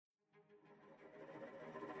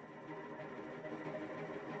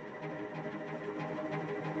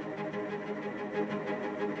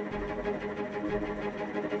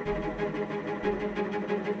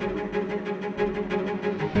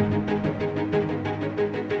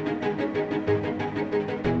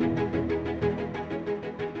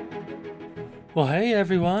Well, hey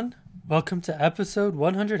everyone. Welcome to episode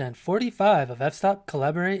 145 of F-Stop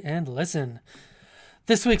Collaborate and Listen.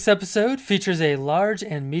 This week's episode features a large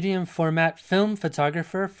and medium format film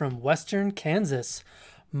photographer from Western Kansas,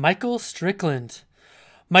 Michael Strickland.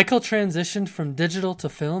 Michael transitioned from digital to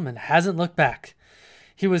film and hasn't looked back.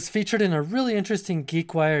 He was featured in a really interesting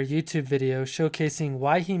GeekWire YouTube video showcasing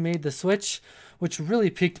why he made the switch, which really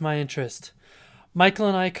piqued my interest. Michael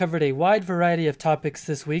and I covered a wide variety of topics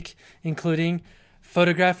this week, including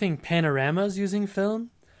photographing panoramas using film,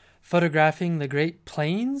 photographing the Great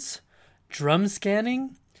Plains, drum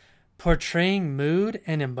scanning, portraying mood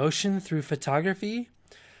and emotion through photography,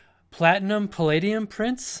 platinum palladium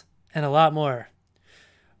prints, and a lot more.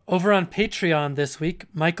 Over on Patreon this week,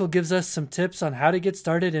 Michael gives us some tips on how to get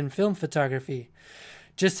started in film photography.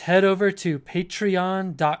 Just head over to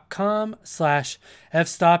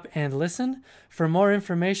patreon.com/fstopandlisten for more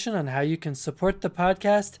information on how you can support the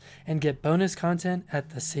podcast and get bonus content at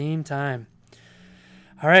the same time.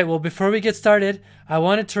 All right, well, before we get started, I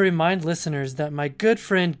wanted to remind listeners that my good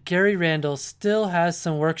friend Gary Randall still has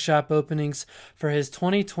some workshop openings for his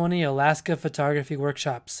 2020 Alaska photography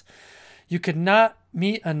workshops. You could not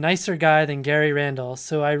meet a nicer guy than Gary Randall,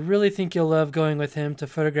 so I really think you'll love going with him to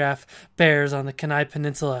photograph bears on the Kenai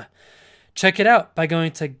Peninsula. Check it out by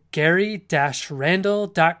going to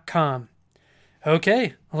gary-randall.com.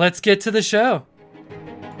 Okay, let's get to the show.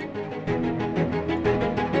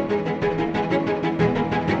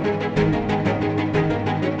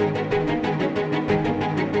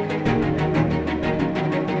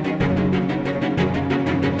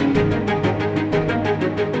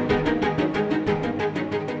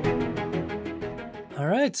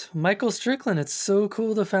 Michael Strickland, it's so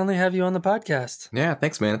cool to finally have you on the podcast. Yeah,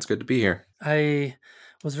 thanks, man. It's good to be here. I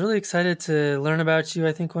was really excited to learn about you.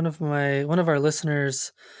 I think one of our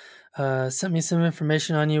listeners sent me some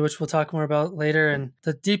information on you, which we'll talk more about later. And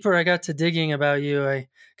the deeper I got to digging about you, I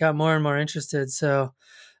got more and more interested. So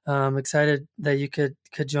I'm excited that you could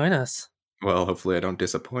join us. Well, hopefully I don't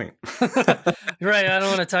disappoint. Right. I don't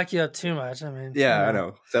want to talk you up too much. Yeah, I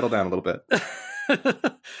know. Settle down a little bit.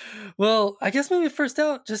 Well, I guess maybe first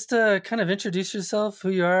out, just to kind of introduce yourself, who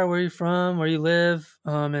you are, where you're from, where you live,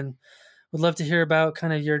 and would love to hear about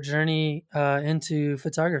kind of your journey into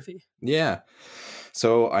photography. Yeah.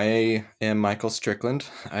 So I am Michael Strickland.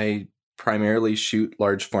 I primarily shoot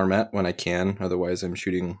large format when I can. Otherwise, I'm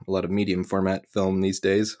shooting a lot of medium format film these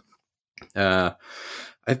days.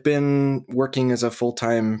 I've been working as a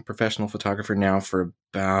full-time professional photographer now for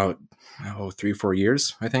about 3 or 4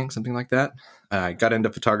 years, I think, something like that. I got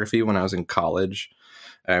into photography when I was in college.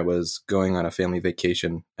 I was going on a family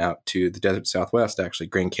vacation out to the desert Southwest, actually,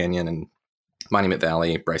 Grand Canyon and Monument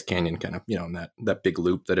Valley, Bryce Canyon, kind of, in that big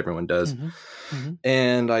loop that everyone does. Mm-hmm. Mm-hmm.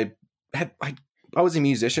 And I was a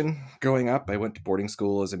musician growing up. I went to boarding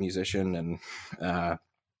school as a musician, and I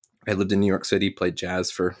lived in New York City, played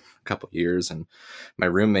jazz for a couple of years, and my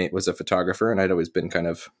roommate was a photographer, and I'd always been kind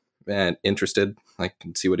of interested,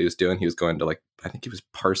 and see what he was doing. He was going to I think it was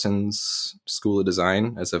Parsons School of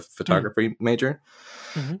Design as a photography major.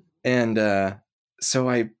 Mm-hmm. And so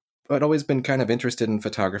I'd always been kind of interested in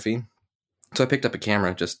photography. So I picked up a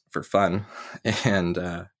camera just for fun, and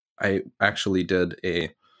I actually did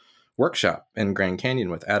a workshop in Grand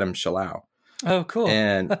Canyon with Adam Shalau. Oh, cool.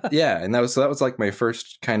 And yeah, and that was like my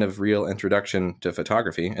first kind of real introduction to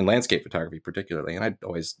photography, and landscape photography particularly. And I'd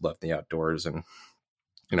always loved the outdoors, and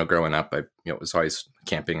growing up, I was always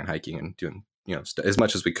camping and hiking and doing as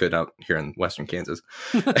much as we could out here in Western Kansas.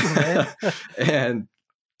 And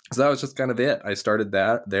so that was just kind of it. I started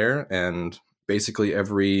that there, and basically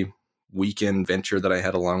every weekend venture that I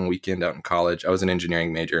had, a long weekend out in college, I was an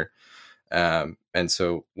engineering major, and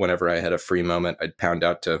so whenever I had a free moment, I'd pound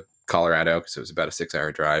out to Colorado, because it was about a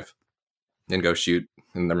 6-hour drive, and go shoot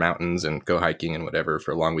in the mountains and go hiking and whatever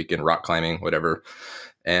for a long weekend, rock climbing, whatever,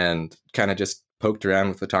 and kind of just poked around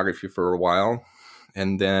with photography for a while.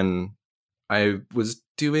 And then I was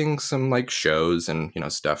doing some shows and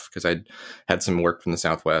stuff, because I'd had some work from the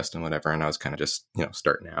Southwest and whatever, and I was kind of just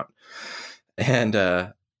starting out. And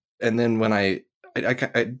then when I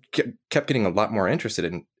kept getting a lot more interested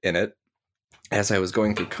in it as I was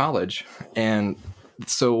going through college. And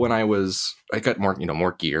so when I got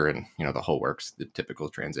more gear and, the whole works, the typical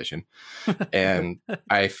transition. And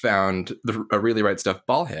I found a Really Right Stuff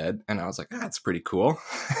ball head, and I was like, that's pretty cool.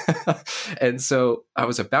 And so I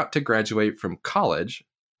was about to graduate from college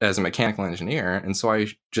as a mechanical engineer. And so I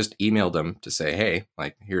just emailed them to say, hey,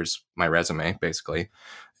 here's my resume, basically.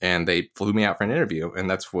 And they flew me out for an interview, and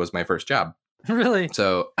that was my first job. Really?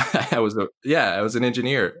 So I was an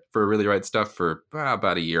engineer for Really Right Stuff for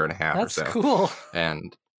about a year and a half or so. That's cool.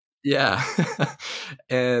 And Yeah.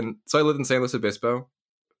 And so I lived in San Luis Obispo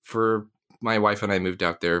for my wife and I moved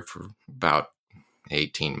out there for about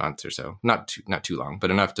 18 months or so. Not too long,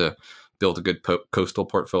 but enough to build a good coastal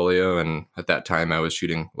portfolio. And at that time I was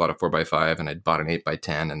shooting a lot of 4x5 and I'd bought an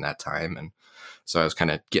 8x10 in that time. And so I was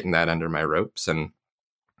kind of getting that under my ropes. And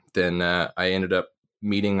then I ended up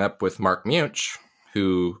meeting up with Mark Much,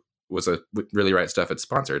 who was a Really Right Stuff had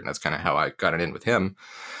sponsored. And that's kind of how I got it in with him.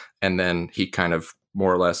 And then he kind of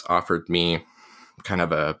more or less offered me kind of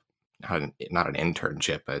not an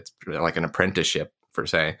internship, but it's like an apprenticeship per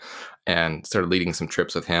se, and started leading some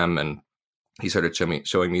trips with him. And he started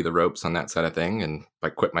showing me the ropes on that side of thing. And I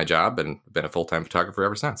quit my job and been a full-time photographer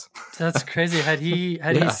ever since. That's crazy. Had he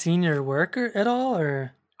seen your work at all,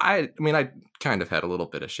 or? I mean, I kind of had a little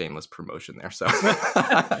bit of shameless promotion there. So,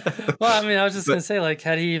 well, I mean, I was just gonna say, like,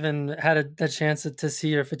 had he even had a chance to see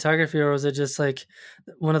your photography, or was it just like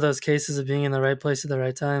one of those cases of being in the right place at the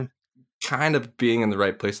right time? Kind of being in the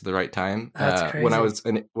right place at the right time. That's crazy. When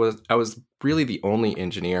I was really the only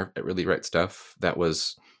engineer at Really Right Stuff that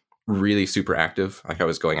was really super active. Like I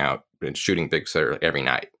was going out and shooting Big Sur every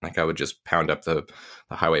night. Like I would just pound up the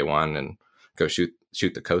Highway 1 and go shoot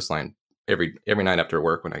the coastline every night after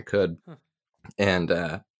work when I could. Huh.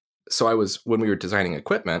 And so I was, when we were designing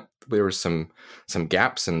equipment, there were some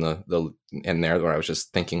gaps in the in there where I was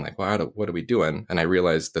just thinking like, well, what are we doing? And I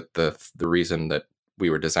realized that the reason that we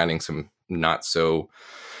were designing some not so,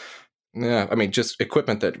 I mean, just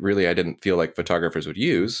equipment that really I didn't feel like photographers would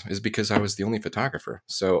use is because I was the only photographer.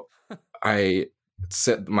 So I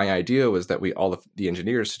said my idea was that all of the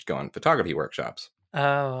engineers should go on photography workshops. Oh,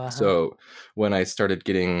 uh-huh. So when I started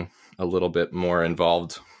getting a little bit more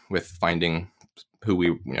involved with finding who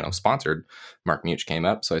we sponsored, Mark Much came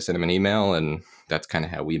up. So I sent him an email, and that's kind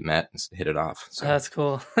of how we met and hit it off. So that's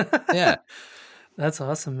cool. Yeah, that's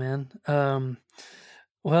awesome, man.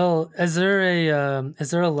 Well, is there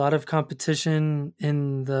a lot of competition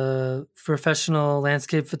in the professional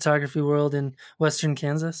landscape photography world in Western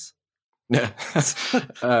Kansas? No.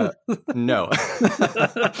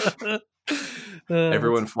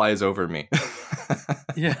 Everyone flies over me.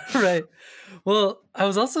 Yeah, right. Well, I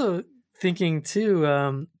was also thinking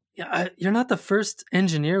too, you're not the first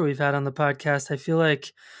engineer we've had on the podcast. I feel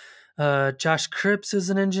like Josh Cripps is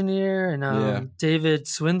an engineer, and David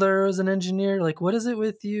Swindler is an engineer. Like, what is it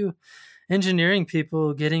with you engineering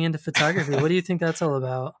people getting into photography? What do you think that's all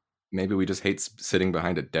about? Maybe we just hate sitting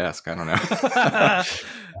behind a desk. I don't know.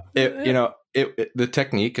 The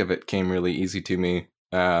technique of it came really easy to me.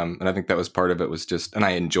 And I think that was part of it was just, and I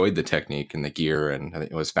enjoyed the technique and the gear, and I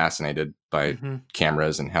was fascinated by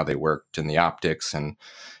cameras and how they worked and the optics, and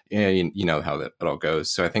you know how that it all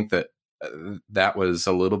goes. So I think that was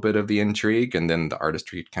a little bit of the intrigue, and then the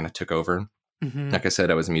artistry kind of took over. Like I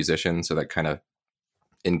said, I was a musician, so that kind of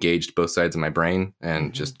engaged both sides of my brain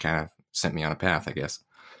and just kind of sent me on a path, I guess.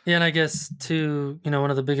 Yeah, and I guess too, one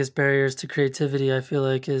of the biggest barriers to creativity, I feel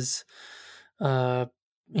like, is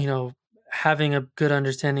having a good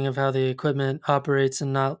understanding of how the equipment operates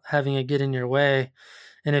and not having it get in your way.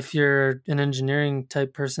 And if you're an engineering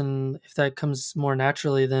type person, if that comes more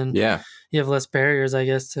naturally, then you have less barriers, I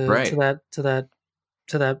guess, to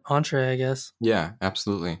that entree, I guess. Yeah,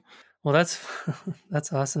 absolutely. Well,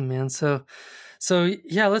 that's awesome, man. So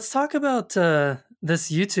yeah, let's talk about this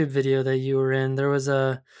YouTube video that you were in. There was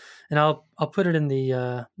and I'll put it in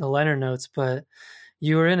the liner notes, but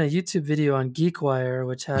you were in a YouTube video on GeekWire,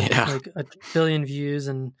 which had like 1 billion views,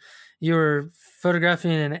 and you were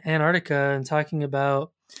photographing in Antarctica and talking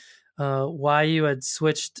about why you had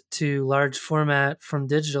switched to large format from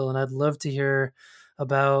digital. And I'd love to hear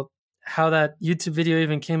about how that YouTube video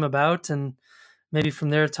even came about, and maybe from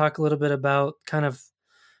there talk a little bit about kind of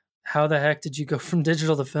how the heck did you go from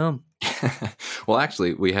digital to film? Well,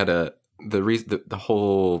 actually, we had the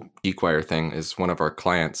whole GeekWire thing is one of our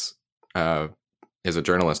clients is a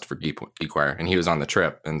journalist for GeekWire, and he was on the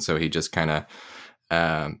trip, and so he just kind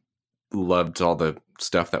of loved all the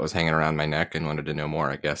stuff that was hanging around my neck and wanted to know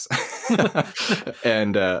more, I guess.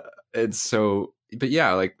 and so, but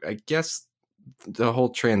yeah, like I guess the whole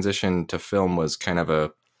transition to film was kind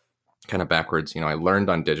of backwards. I learned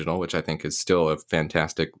on digital, which I think is still a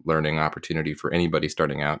fantastic learning opportunity for anybody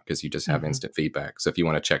starting out, because you just have instant feedback. So if you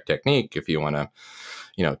want to check technique, if you want to,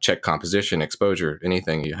 check composition, exposure,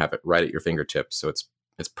 anything, you have it right at your fingertips. So it's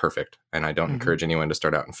perfect. And I don't encourage anyone to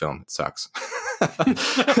start out in film. It sucks.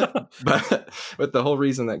 but the whole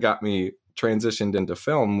reason that got me transitioned into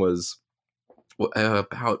film was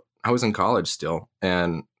about, I was in college still,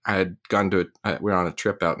 and I had gone we were on a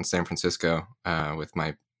trip out in San Francisco with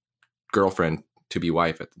my girlfriend to be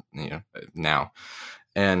wife now,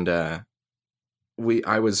 and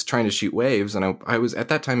I was trying to shoot waves, and I was at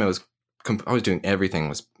that time I was doing everything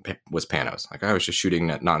was panos. Like I was just shooting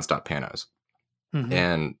nonstop panos, Mm-hmm.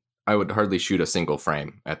 and I would hardly shoot a single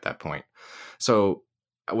frame at that point. So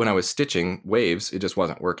when I was stitching waves, it just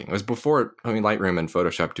wasn't working. It was before, I mean, Lightroom and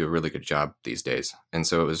Photoshop do a really good job these days. And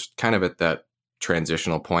so it was kind of at that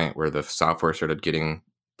transitional point where the software started getting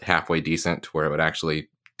halfway decent to where it would actually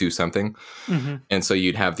do something. Mm-hmm. And so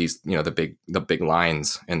you'd have these, the big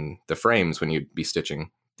lines in the frames when you'd be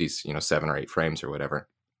stitching these, 7 or 8 frames or whatever.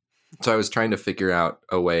 So I was trying to figure out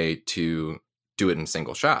a way to do it in a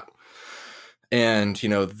single shot. And,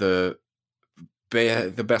 the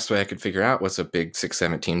best way I could figure out was a big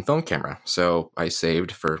 617 film camera. So I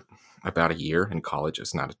saved for about a year in college.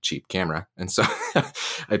 It's not a cheap camera. And so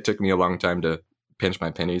it took me a long time to pinch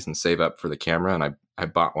my pennies and save up for the camera. And I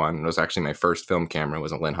bought one. It was actually my first film camera. It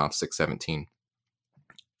was a Linhof 617.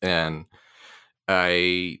 And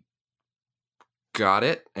I got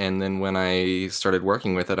it. And then when I started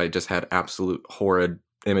working with it, I just had absolute horrid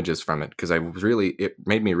images from it because it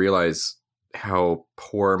made me realize how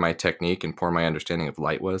poor my technique and poor my understanding of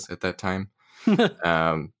light was at that time.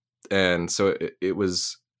 And so it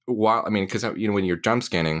was while, I mean, because, when you're jump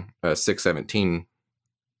scanning a 617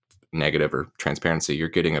 negative or transparency, you're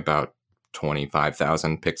getting about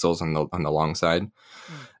 25,000 pixels on the long side.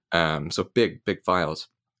 So big files,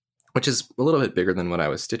 which is a little bit bigger than what I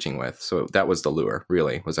was stitching with. So that was the lure,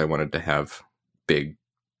 really, was I wanted to have big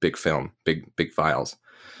film, big files.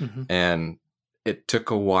 Mm-hmm. And it took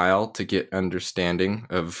a while to get understanding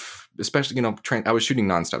of, especially, I was shooting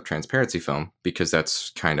nonstop transparency film because that's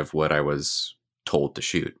kind of what I was told to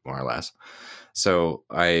shoot, more or less. So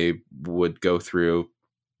I would go through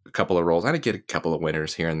a couple of rolls. I'd get a couple of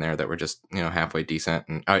winners here and there that were just, halfway decent.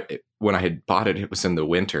 And when I had bought it, it was in the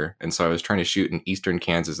winter. And so I was trying to shoot in eastern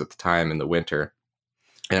Kansas at the time in the winter.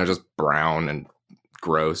 And it was just brown and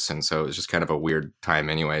gross. And so it was just kind of a weird time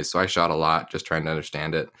anyway. So I shot a lot just trying to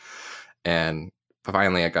understand it. And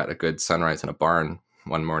finally I got a good sunrise in a barn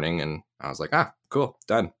one morning and I was like, cool,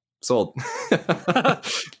 done, sold.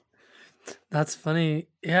 That's funny.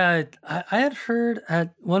 Yeah, I had heard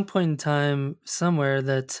at one point in time somewhere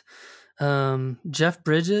that Jeff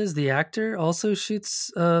Bridges, the actor, also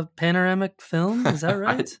shoots panoramic film. Is that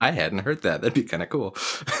right? I hadn't heard that. That'd be kind of cool.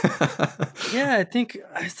 Yeah, I think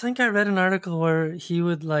I read an article where he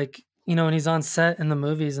would, like, when he's on set in the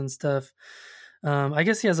movies and stuff. I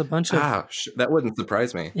guess he has a bunch of. That wouldn't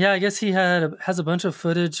surprise me. Yeah, I guess he has a bunch of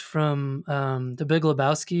footage from The Big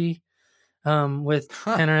Lebowski with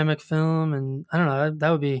panoramic film, and I don't know. That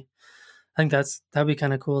would be. I think that'd be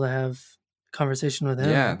kind of cool to have a conversation with him.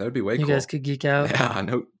 Yeah, that would be way cool. You guys could geek out.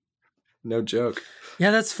 Yeah, no joke. Yeah,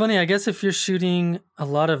 that's funny. I guess if you're shooting a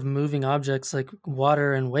lot of moving objects like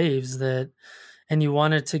water and waves and you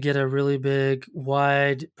wanted to get a really big,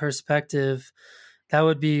 wide perspective, that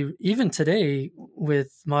would be, even today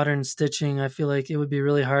with modern stitching, I feel like it would be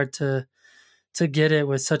really hard to get it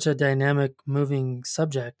with such a dynamic moving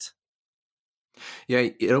subject. Yeah,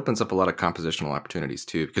 it opens up a lot of compositional opportunities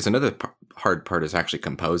too, because another hard part is actually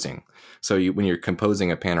composing. So when you're composing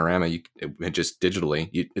a panorama, just digitally,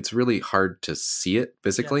 it's really hard to see it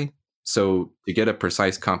physically. Yeah. So to get a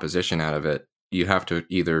precise composition out of it, you have to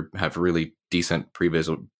either have really decent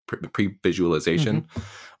pre-visualization,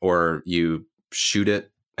 or you shoot it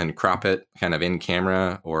and crop it kind of in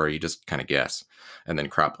camera, or you just kind of guess and then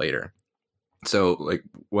crop later. So like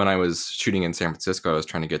when I was shooting in San Francisco, I was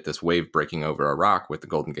trying to get this wave breaking over a rock with the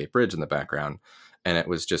Golden Gate Bridge in the background. And it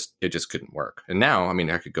just couldn't work. And now, I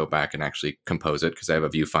mean, I could go back and actually compose it because I have a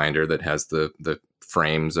viewfinder that has the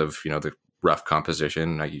frames of, the rough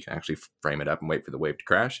composition. You can actually frame it up and wait for the wave to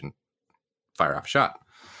crash and fire off a shot.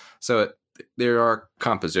 So there are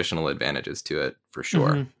compositional advantages to it for sure.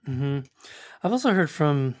 Mm-hmm, mm-hmm. I've also heard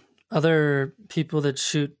from other people that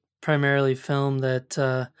shoot primarily film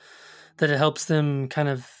that it helps them kind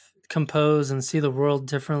of compose and see the world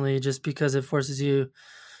differently, just because it forces you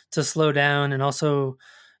to slow down. And also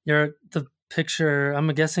the picture, I'm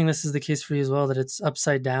guessing this is the case for you as well, that it's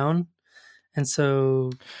upside down. And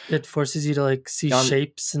so it forces you to like see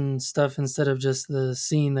shapes and stuff instead of just the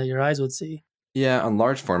scene that your eyes would see. Yeah, on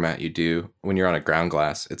large format you do. When you're on a ground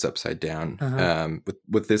glass, it's upside down. Uh-huh.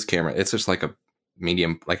 With this camera, it's just like a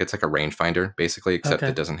medium, like it's like a rangefinder basically, except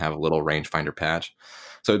it doesn't have a little rangefinder patch.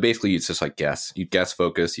 So basically, it's just like guess. You guess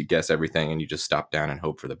focus, you guess everything, and you just stop down and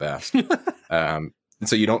hope for the best. And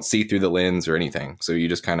so you don't see through the lens or anything. So you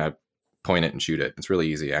just kind of point it and shoot it. It's really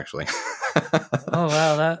easy, actually. Oh,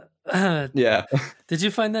 wow. Yeah. Did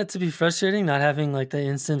you find that to be frustrating, not having like the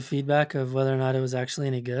instant feedback of whether or not it was actually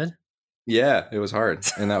any good? Yeah, it was hard.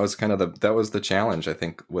 And that was kind of that was the challenge, I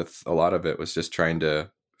think, with a lot of it, was just trying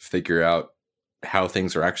to figure out how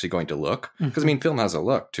things are actually going to look. Because I Hmm. mean, film has a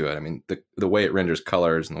look to it. I mean, the way it renders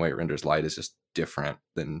colors and the way it renders light is just different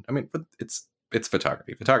than, I mean, but it's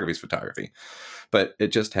photography. Photography is photography, but it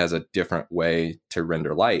just has a different way to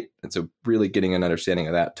render light. And so really getting an understanding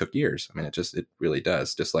of that took years. I mean, it really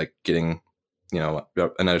does. Just like getting, an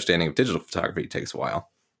understanding of digital photography takes a while.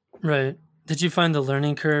 Right. Did you find the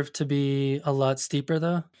learning curve to be a lot steeper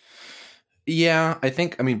though? Yeah, I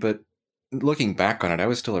think, I mean, but looking back on it, I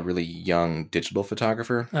was still a really young digital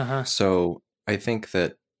photographer. Uh-huh. So I think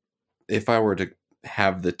that if I were to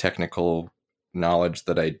have the technical knowledge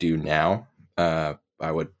that I do now,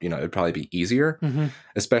 I would, it'd probably be easier, Hmm.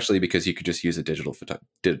 especially because you could just use a digital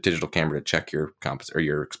camera to check your comps or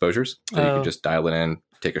your exposures. So you could Oh, just dial it in,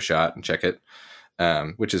 take a shot, and check it,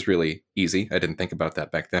 which is really easy. I didn't think about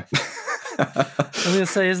that back then. I was gonna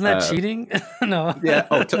say, isn't that uh, cheating? No. yeah.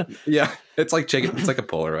 Oh, yeah. It's like checking. It's like a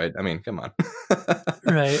Polaroid. I mean, come on.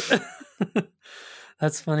 Right.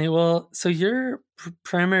 That's funny. Well, so your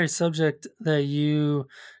primary subject that you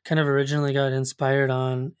kind of originally got inspired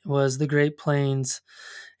on was the Great Plains,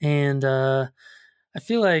 and I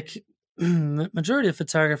feel like majority of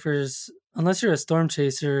photographers, unless you're a storm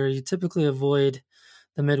chaser, you typically avoid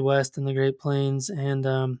the Midwest and the Great Plains. And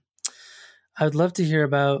I would love to hear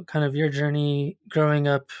about kind of your journey growing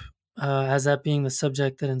up, as that being the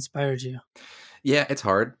subject that inspired you. Yeah, it's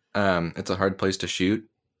hard. It's a hard place to shoot,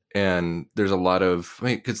 and there's a lot of, I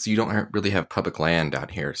mean, because you don't really have public land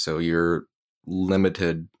out here, so you're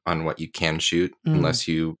limited on what you can shoot Mm, unless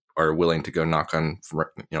you are willing to go knock on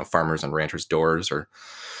farmers and ranchers' doors, or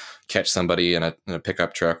catch somebody in a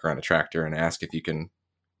pickup truck or on a tractor and ask if you can,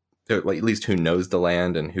 like, at least who knows the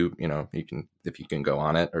land and who, you can, if you can go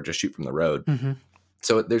on it, or just shoot from the road. hmm.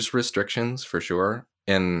 So there's restrictions for sure,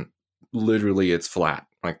 and literally it's flat.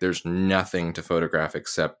 Like there's nothing to photograph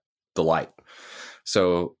except the light.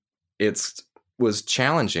 So it's was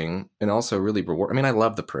challenging and also really rewarding. I mean, I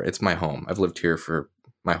love the prairie. It's my home. I've lived here for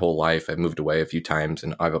my whole life. I've moved away a few times,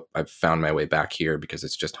 and I've found my way back here because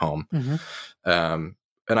it's just home. Hmm. Um,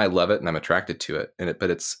 and I love it, and I'm attracted to it. But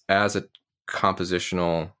it's, as a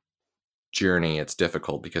compositional journey, it's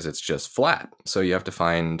difficult because it's just flat. So you have to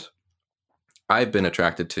find, I've been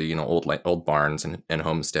attracted to, old barns and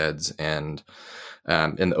homesteads, and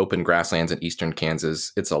in the open grasslands in eastern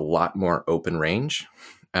Kansas, it's a lot more open range.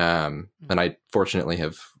 And I fortunately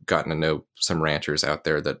have gotten to know some ranchers out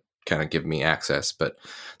there that kind of give me access, but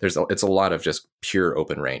it's a lot of just pure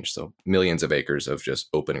open range. So millions of acres of just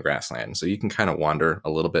open grassland. So you can kind of wander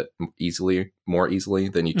a little bit more easily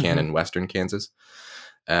than you can Hmm. in western Kansas.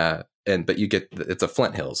 But it's a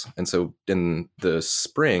Flint Hills. And so in the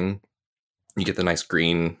spring, you get the nice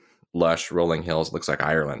green, lush rolling hills. It looks like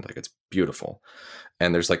Ireland. Like, it's beautiful.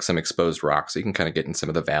 And there's like some exposed rocks. So you can kind of get in some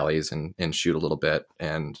of the valleys and shoot a little bit.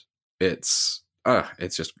 And it's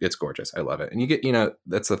gorgeous. I love it. And you get,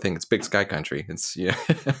 that's the thing. It's big sky country. It's, yeah,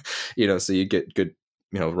 so you get good,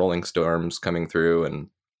 rolling storms coming through, and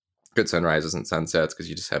good sunrises and sunsets, because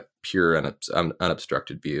you just have pure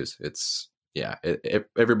unobstructed views. It's, yeah,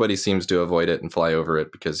 everybody seems to avoid it and fly over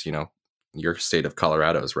it because, your state of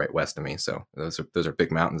Colorado is right west of me, so those are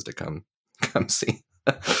big mountains to come see.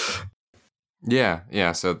 Yeah,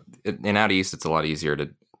 yeah. So and out east, it's a lot easier to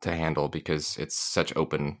handle because it's such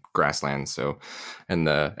open grassland. So, and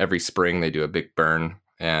every spring they do a big burn,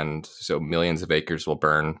 and so millions of acres will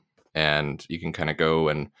burn, and you can kind of go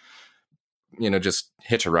and, just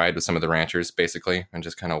hitch a ride with some of the ranchers basically, and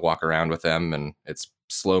just kind of walk around with them, and it's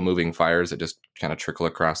slow moving fires that just kind of trickle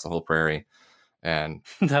across the whole prairie. And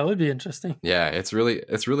That would be interesting. yeah, it's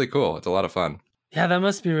really cool. It's a lot of fun. Yeah, that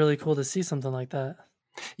must be really cool to see something like that.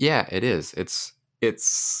 Yeah, it is.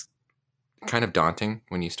 It's kind of daunting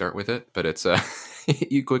when you start with it, but it's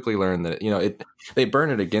you quickly learn that, they burn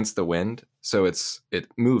it against the wind, so it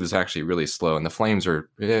moves actually really slow, and the flames are,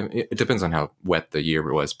 it depends on how wet the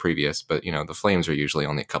year was previous, but the flames are usually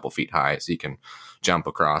only a couple feet high, so you can jump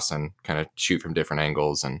across and kind of shoot from different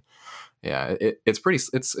angles. And yeah, it's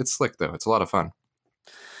slick though. It's a lot of fun.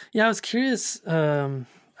 Yeah, I was curious. I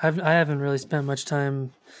haven't really spent much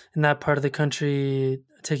time in that part of the country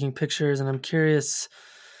taking pictures, and I'm curious.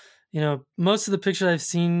 Most of the pictures I've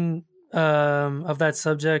seen of that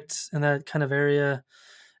subject and that kind of area,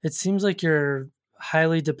 it seems like you're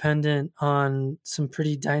highly dependent on some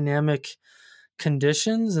pretty dynamic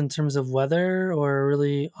conditions in terms of weather or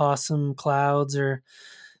really awesome clouds or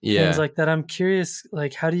things Yeah. like that. I'm curious,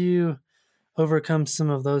 like, how do you overcome some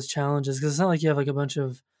of those challenges? Because it's not like you have like a bunch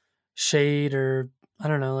of shade or I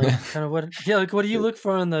don't know, like kind of what, yeah, like what do you look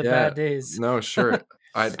for on the Yeah, bad days? no, sure.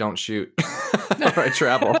 I don't shoot or I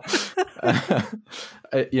travel.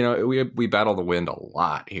 We battle the wind a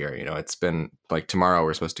lot here. It's been like tomorrow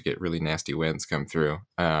we're supposed to get really nasty winds come through.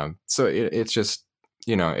 So it's just,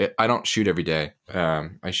 I don't shoot every day.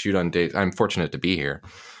 I shoot on days. I'm fortunate to be here.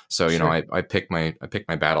 So, Sure. I pick my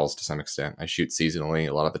battles to some extent. I shoot seasonally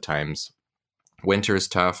a lot of the times. Winter is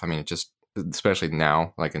tough. I mean, it just, especially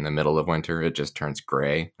now, like in the middle of winter, it just turns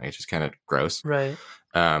gray. Like, it's just kind of gross. Right.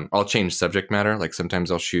 I'll change subject matter. Like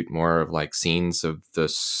sometimes I'll shoot more of like scenes of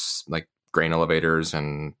like grain elevators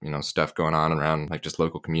and stuff going on around like just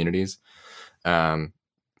local communities, um,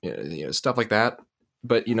 stuff like that.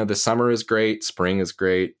 But the summer is great, spring is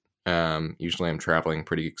great. Usually I'm traveling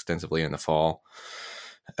pretty extensively in the fall.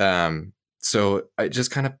 So I just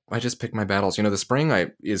pick my battles. The spring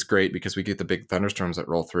is great because we get the big thunderstorms that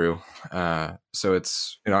roll through. So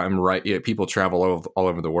it's I'm right. People travel all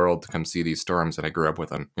over the world to come see these storms, and I grew up with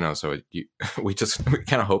them. So we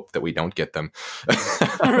kind of hope that we don't get them.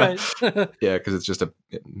 Right. Yeah, because it's just a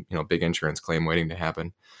big insurance claim waiting to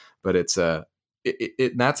happen. But it's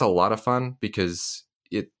that's a lot of fun because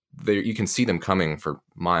you can see them coming for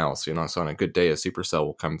miles. So on a good day, a supercell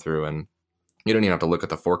will come through and you don't even have to look at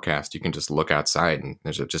the forecast. You can just look outside and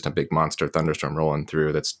there's just a big monster thunderstorm rolling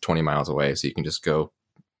through that's 20 miles away. So you can just go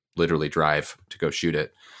literally drive to go shoot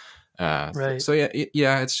it. Right. So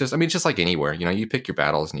yeah, it's just, it's just like anywhere, you pick your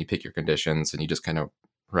battles and you pick your conditions and you just kind of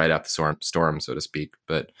ride out the storm, so to speak.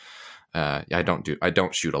 But I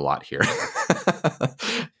don't shoot a lot here.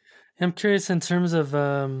 I'm curious in terms of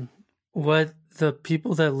what the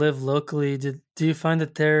people that live locally, do you find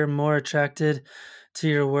that they're more attracted to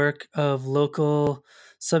your work of local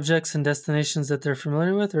subjects and destinations that they're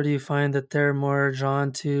familiar with, or do you find that they're more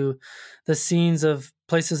drawn to the scenes of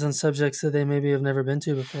places and subjects that they maybe have never been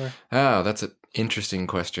to before? Oh, that's an interesting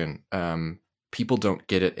question. People don't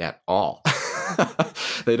get it at all.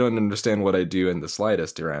 They don't understand what I do in the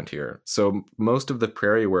slightest around here. So most of the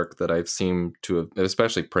prairie work that I've seen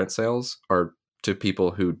especially print sales, are to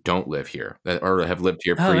people who don't live here or have lived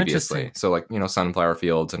here Oh, previously. interesting. So like, sunflower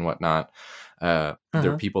fields and whatnot. There are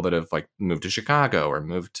Uh-huh. people that have like moved to Chicago or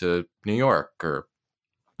moved to New York, or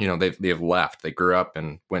they've left. They grew up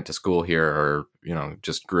and went to school here, or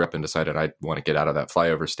just grew up and decided I want to get out of that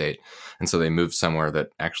flyover state, and so they moved somewhere that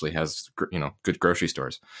actually has good grocery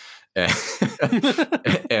stores,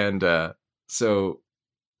 and so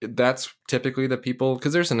that's typically the people,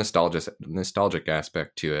 because there's a nostalgic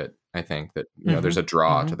aspect to it. I think that there's a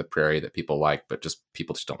draw to Hmm. the prairie that people like, but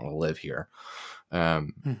people just don't want to live here. Hmm.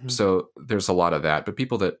 So there's a lot of that. But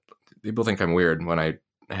people think I'm weird when I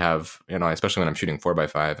have, especially when I'm shooting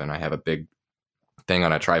 4x5 and I have a big thing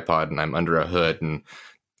on a tripod and I'm under a hood, and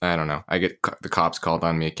I don't know, I get the cops called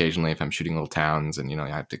on me occasionally if I'm shooting little towns, and I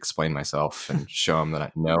have to explain myself and show them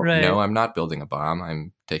that no, Right. I'm not building a bomb.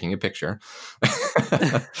 I'm taking a picture.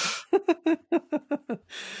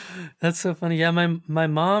 That's so funny. Yeah, my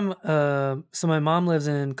mom. So my mom lives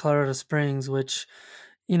in Colorado Springs, which,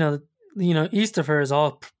 you know, east of her is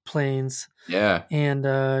all plains, Yeah.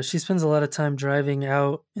 and she spends a lot of time driving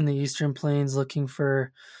out in the eastern plains looking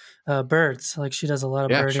for birds. Like she does a lot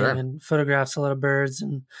of Yeah, birding sure. and photographs a lot of birds,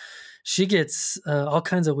 and she gets all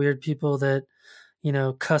kinds of weird people that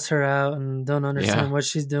cuss her out and don't understand Yeah. what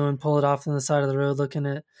she's doing, pull it off on the side of the road looking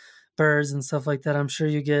at birds and stuff like that. I'm sure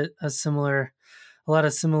you get a lot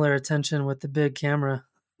of similar attention with the big camera.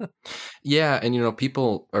 Yeah. And,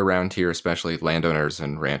 people around here, especially landowners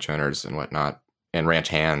and ranch owners and whatnot, and ranch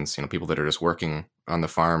hands, people that are just working on the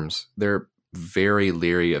farms, they're very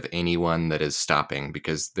leery of anyone that is stopping,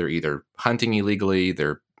 because they're either hunting illegally,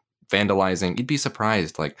 they're vandalizing. You'd be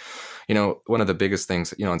surprised. Like, one of the biggest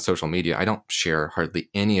things, on social media, I don't share hardly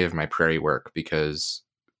any of my prairie work because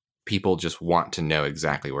people just want to know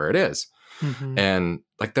exactly where it is. Hmm. And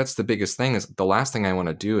like, that's the biggest thing, is the last thing I want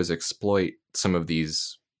to do is exploit some of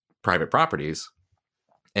these private properties.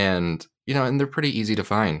 And and they're pretty easy to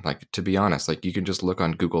find. Like, to be honest, like, you can just look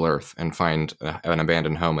on Google Earth and find an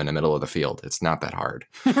abandoned home in the middle of the field. It's not that hard.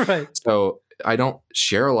 Right. So I don't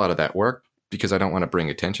share a lot of that work because I don't want to bring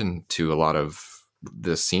attention to a lot of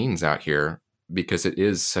the scenes out here, because it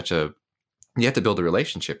is you have to build a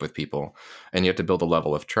relationship with people, and you have to build a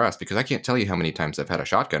level of trust, because I can't tell you how many times I've had a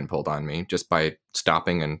shotgun pulled on me just by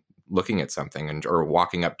stopping and looking at something, or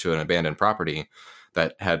walking up to an abandoned property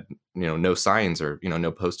that had, no signs, or,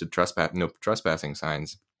 no posted no trespassing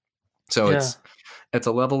signs. So Yeah. it's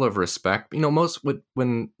a level of respect.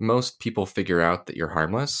 When most people figure out that you're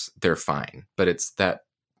harmless, they're fine. But it's that,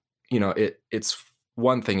 it's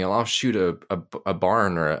one thing. I'll shoot a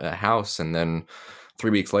barn or a house, and then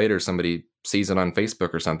 3 weeks later, somebody sees it on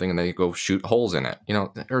Facebook or something and they go shoot holes in it,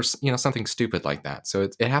 or something stupid like that. So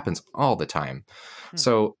it happens all the time. Hmm.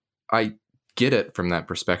 So I get it from that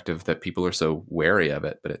perspective that people are so wary of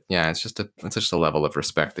it, but it's just a level of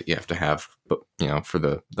respect that you have to have, but for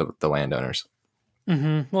the landowners.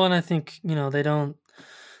 Mm-hmm. Well, and I think they don't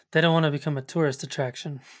want to become a tourist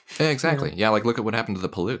attraction. Exactly. Yeah, like look at what happened to the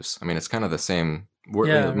Palouse. I mean, it's kind of the same.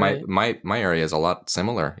 Yeah, My right. my area is a lot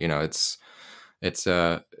similar. It's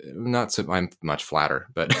not so I'm much flatter,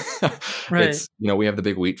 but Right. it's we have the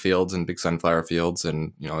big wheat fields and big sunflower fields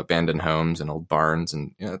and abandoned homes and old barns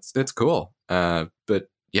and it's cool. But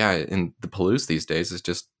yeah, in the Palouse these days is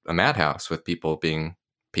just a madhouse with people being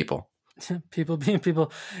people. People being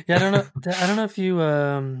people. Yeah, I don't know if you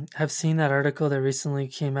have seen that article that recently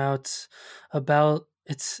came out about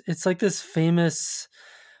it's like this famous,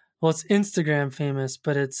 well, it's Instagram famous,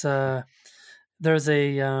 but it's there's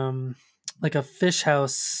a like a fish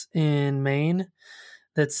house in Maine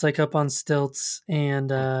that's like up on stilts,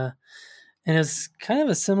 and it's kind of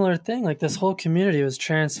a similar thing. Like this whole community was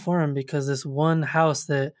transformed because this one house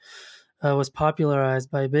that was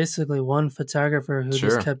popularized by basically one photographer who just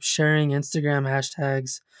Sure. kept sharing Instagram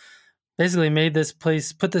hashtags. Basically,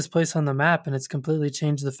 put this place on the map, and it's completely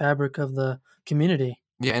changed the fabric of the community.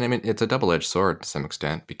 Yeah, and I mean it's a double-edged sword to some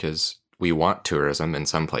extent because we want tourism in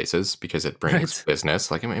some places because it brings Right.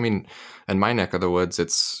 business. Like I mean, in my neck of the woods,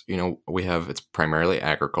 it's it's primarily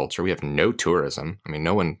agriculture. We have no tourism. I mean,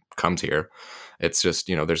 no one comes here. It's just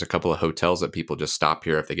there's a couple of hotels that people just stop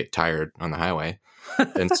here if they get tired on the highway,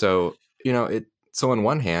 and so it. So on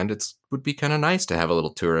one hand, it's would be kind of nice to have a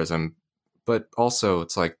little tourism, but also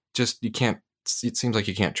it's like just you can't. It seems like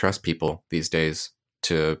you can't trust people these days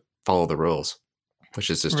to follow the rules,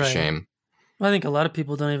 which is just a Right. shame. I think a lot of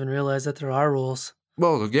people don't even realize that there are rules.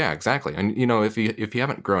 Well, yeah, exactly. And if you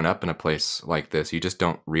haven't grown up in a place like this, you just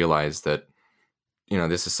don't realize that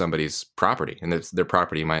this is somebody's property, and their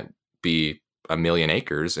property might be a million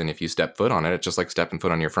acres, and if you step foot on it, it's just like stepping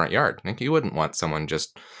foot on your front yard. Like you wouldn't want someone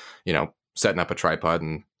just setting up a tripod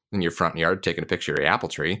and in your front yard taking a picture of your apple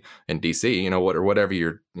tree in DC, or whatever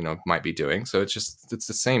you're might be doing. So it's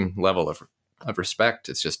the same level of respect.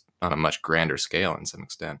 It's just on a much grander scale in some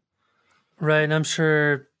extent. Right. And I'm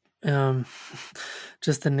sure um,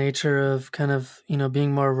 just the nature of kind of,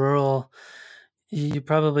 being more rural, you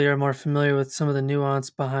probably are more familiar with some of the nuance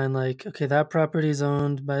behind like, okay, that property is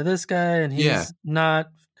owned by this guy and Yeah.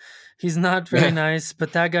 he's not very nice,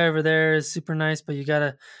 but that guy over there is super nice, but you got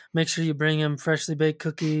to make sure you bring him freshly baked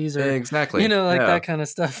cookies or, Exactly. like Yeah. that kind of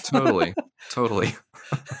stuff. Totally.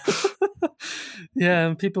 Yeah,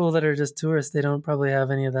 and people that are just tourists, they don't probably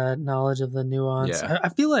have any of that knowledge of the nuance. Yeah. I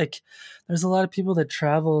feel like there's a lot of people that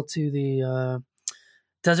travel to the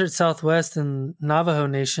desert Southwest and Navajo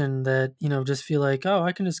Nation that just feel like, oh,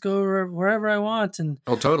 I can just go wherever I want and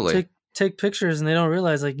Oh, totally. take pictures, and they don't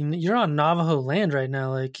realize like you're on Navajo land right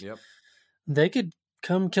now. Like Yep. they could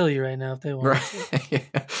come kill you right now if they wanted to.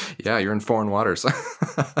 Right. Yeah, you're in foreign waters.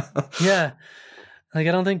 Yeah, like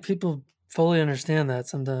I don't think people fully understand that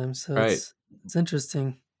sometimes. So Right. it's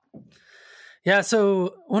interesting. Yeah,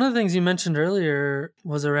 so one of the things you mentioned earlier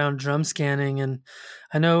was around drum scanning, and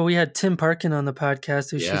I know we had Tim Parkin on the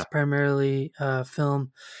podcast who Yeah. shoots primarily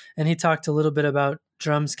film, and he talked a little bit about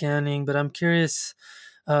drum scanning. But I'm curious,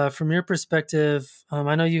 from your perspective,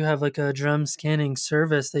 I know you have like a drum scanning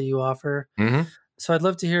service that you offer, Hmm. so I'd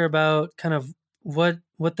love to hear about kind of what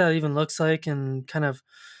that even looks like and kind of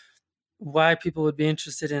why people would be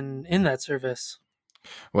interested in that service.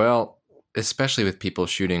 Well, especially with people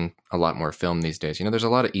shooting a lot more film these days, there's a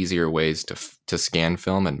lot of easier ways to scan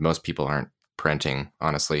film, and most people aren't printing,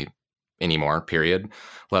 honestly, anymore, period,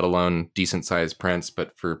 let alone decent sized prints.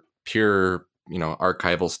 But for pure,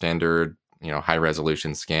 archival standard, high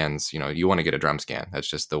resolution scans, you want to get a drum scan. That's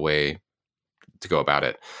just the way to go about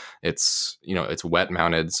it. It's it's wet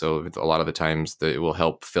mounted, so a lot of the times it will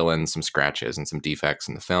help fill in some scratches and some defects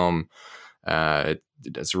in the film.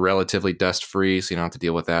 It's relatively dust free, so you don't have to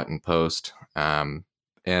deal with that in post.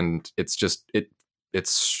 And it's just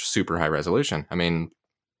it's super high resolution. I mean,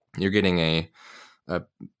 you're getting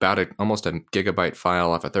almost a gigabyte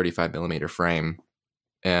file off a 35 millimeter frame,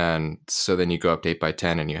 and so then you go up to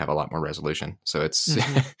 8x10 and you have a lot more resolution. So it's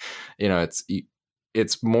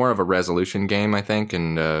it's more of a resolution game, I think,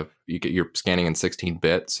 and you're scanning in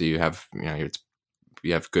 16-bit, so you have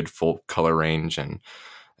you have good full color range, and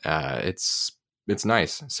it's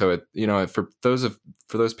nice. So for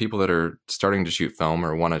those people that are starting to shoot film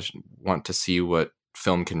or want to see what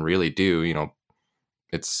film can really do,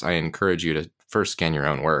 I encourage you to first scan your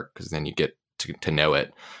own work, because then you get to know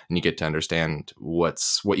it and you get to understand what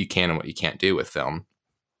you can and what you can't do with film.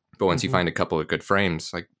 But once you Mm-hmm. find a couple of good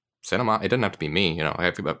frames, like send them off. It doesn't have to be me. I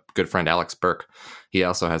have a good friend, Alex Burke. He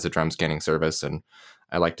also has a drum scanning service, and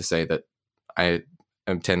I like to say that I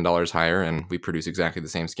am $10 higher, and we produce exactly the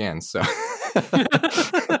same scans. So,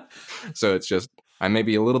 so it's just I may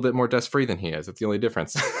be a little bit more dust free than he is. That's the only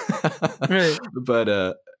difference. Right.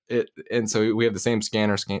 But so we have the same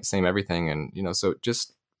scanner, same everything, and so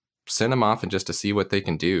just send them off and just to see what they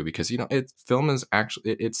can do, because film is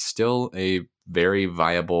actually it's still a very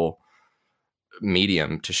viable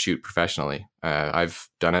medium to shoot professionally. I've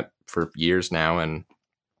done it for years now, and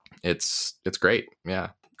it's great. Yeah.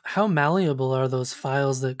 How malleable are those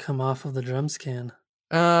files that come off of the drum scan?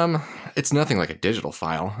 It's nothing like a digital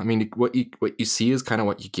file. I mean, what you see is kind of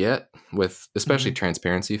what you get with, especially Mm-hmm.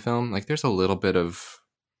 transparency film. Like, there's a little bit of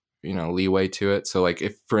leeway to it. So, like,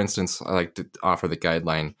 if, for instance, I like to offer the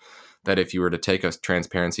guideline that if you were to take a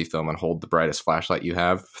transparency film and hold the brightest flashlight you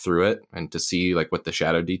have through it, and to see like what the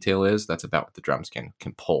shadow detail is, that's about what the drums can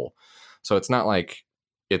pull. So it's not like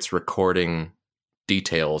it's recording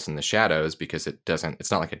details in the shadows, because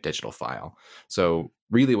it's not like a digital file. So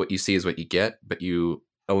really what you see is what you get, but you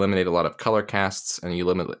eliminate a lot of color casts, and you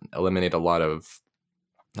eliminate a lot of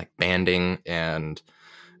like banding and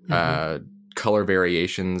Mm-hmm. color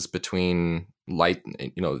variations between light,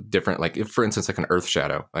 different, like if, for instance, like an earth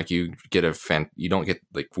shadow, like you don't get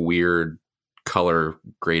like weird color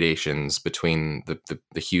gradations between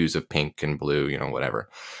the hues of pink and blue, whatever.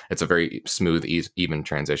 It's a very smooth, even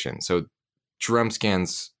transition. So drum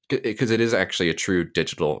scans, because it is actually a true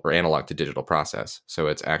digital or analog to digital process. So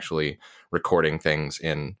it's actually recording things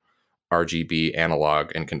in RGB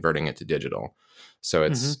analog and converting it to digital. So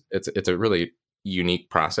Mm-hmm. it's a really unique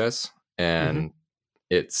process, Mm-hmm. and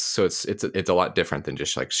it's a lot different than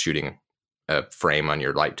just like shooting a frame on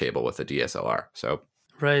your light table with a DSLR. So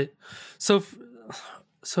Right. So,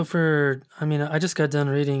 I mean, I just got done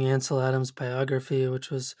reading Ansel Adams' biography,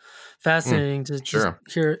 which was fascinating to just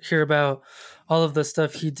sure. hear about all of the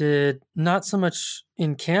stuff he did, not so much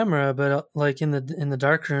in camera, but like in the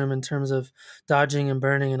dark room, in terms of dodging and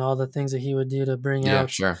burning and all the things that he would do to bring Yeah,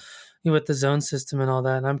 out sure. with the zone system and all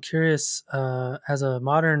that. And I'm curious, as a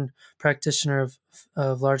modern practitioner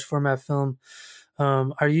of large format film,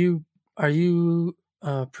 are you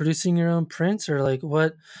producing your own prints, or like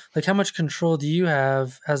what, like how much control do you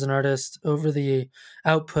have as an artist over the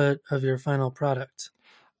output of your final product?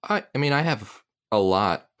 I mean, I have a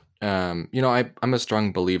lot. I'm a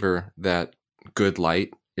strong believer that good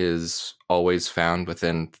light is always found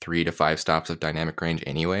within 3 to 5 stops of dynamic range,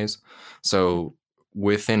 anyways. So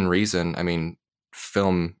within reason, I mean,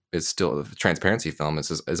 film is still transparency film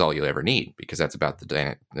is all you'll ever need, because that's about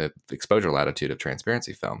the exposure latitude of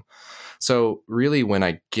transparency film. So really, when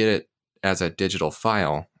I get it as a digital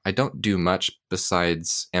file, I don't do much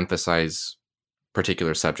besides emphasize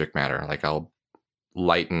particular subject matter. Like, I'll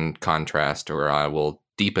lighten contrast, or I will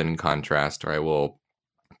deepen contrast, or I will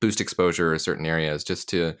boost exposure in certain areas, just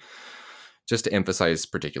to emphasize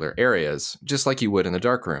particular areas, just like you would in the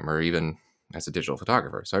darkroom or even as a digital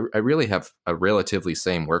photographer. So I really have a relatively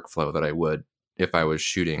same workflow that I would if I was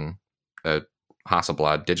shooting a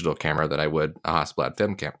Hasselblad digital camera that I would a Hasselblad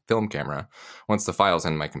film camera. Once the file's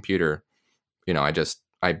in my computer, I just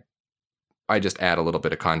add a little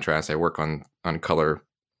bit of contrast. I work on color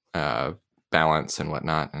uh, balance and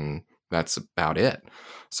whatnot, and that's about it.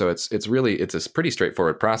 So it's really a pretty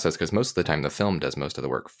straightforward process, because most of the time the film does most of the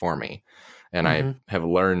work for me, and I Mm-hmm. have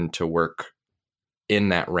learned to work in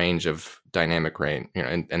that range of dynamic range,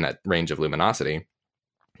 in that range of luminosity,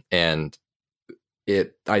 and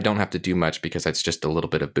I don't have to do much, because it's just a little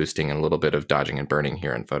bit of boosting and a little bit of dodging and burning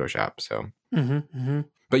here in Photoshop. So. Mm-hmm. Mm-hmm.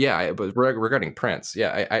 But yeah, but regarding prints,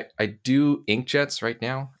 yeah, I do inkjets right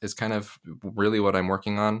now, is kind of really what I'm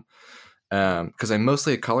working on, because I'm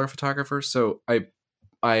mostly a color photographer. So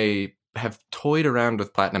I have toyed around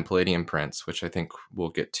with platinum palladium prints, which I think we'll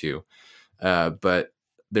get to. But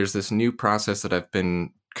there's this new process that I've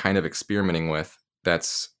been kind of experimenting with.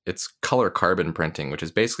 It's color carbon printing, which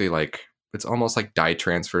is basically like, it's almost like dye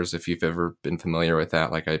transfers, if you've ever been familiar with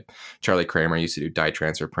that. Like, Charlie Kramer used to do dye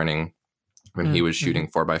transfer printing when he was Mm-hmm. shooting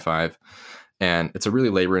 4x5. And it's a really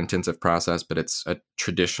labor intensive process, but it's a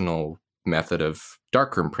traditional method of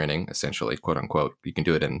darkroom printing, essentially, quote unquote. You can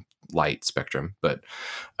do it in light spectrum, but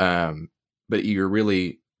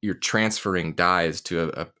you're transferring dyes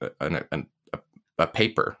to a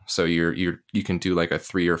paper. So you can do like a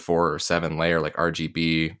 3 or 4 or 7 layer, like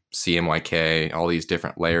RGB, CMYK, all these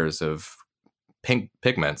different layers of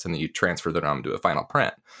pigments, and then you transfer them onto a final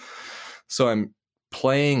print. So I'm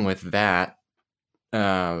playing with that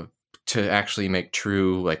to actually make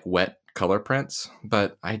true like wet color prints.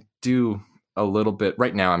 But I do a little bit.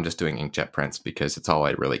 Right now, I'm just doing inkjet prints because it's all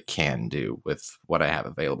I really can do with what I have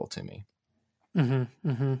available to me.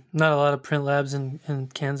 Not a lot of print labs in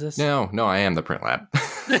Kansas. No, I am the print lab.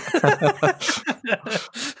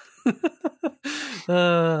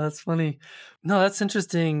 That's funny. No, that's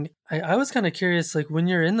interesting. I was kind of curious, like when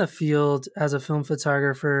you're in the field as a film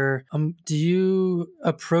photographer, do you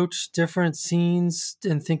approach different scenes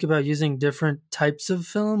and think about using different types of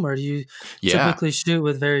film, or do you typically shoot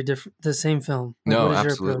with very different the same film? Like, No, what is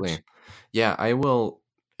your absolutely. approach? Yeah, I will.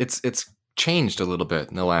 It's changed a little bit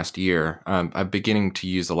in the last year. I'm beginning to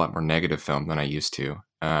use a lot more negative film than I used to.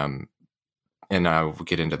 And I'll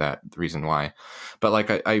get into that, the reason why. But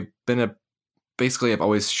like I've been basically I've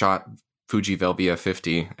always shot Fuji Velvia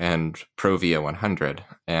 50 and Provia 100,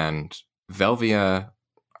 and Velvia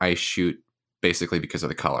I shoot basically because of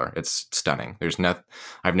the color. It's stunning.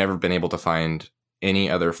 I've never been able to find any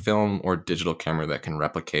other film or digital camera that can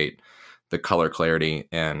replicate the color clarity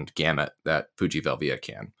and gamut that Fuji Velvia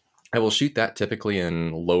can. I will shoot that typically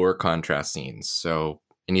in lower contrast scenes. So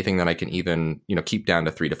anything that I can even, keep down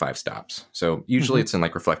to 3 to 5 stops. So usually it's in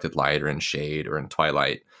like reflected light or in shade or in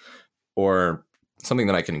twilight, or something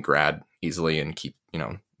that I can grab easily and keep,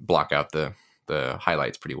 block out the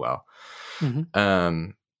highlights pretty well.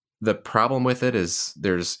 The problem with it is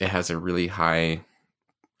it has a really high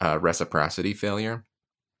reciprocity failure.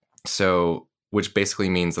 So, which basically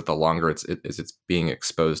means that the longer it's being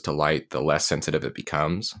exposed to light, the less sensitive it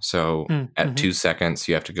becomes. So at 2 seconds,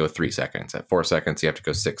 you have to go 3 seconds. At 4 seconds, you have to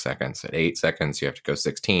go 6 seconds. At 8 seconds, you have to go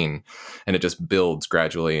 16. And it just builds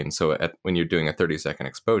gradually. And so when you're doing a 30-second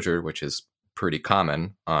exposure, which is pretty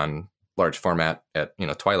common on large format at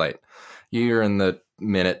twilight, you're in the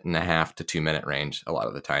 1.5 to 2 minute range a lot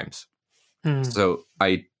of the times. So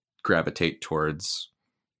I gravitate towards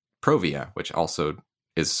Provia, which also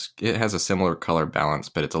it has a similar color balance,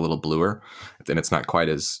 but it's a little bluer and it's not quite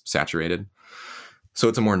as saturated. So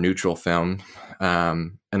it's a more neutral film.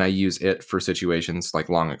 And I use it for situations like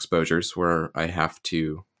long exposures where I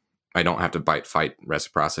don't have to fight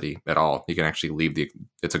reciprocity at all. You can actually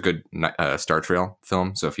it's a good star trail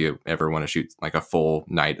film. So if you ever want to shoot like a full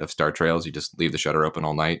night of star trails, you just leave the shutter open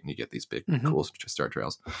all night and you get these big, cool star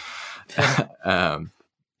trails.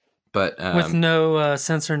 But with no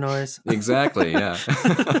sensor noise. Exactly, yeah.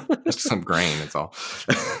 Just some grain, that's all.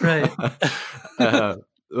 Right.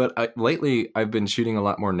 But lately, I've been shooting a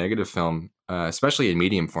lot more negative film, especially in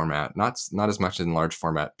medium format, not as much in large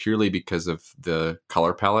format, purely because of the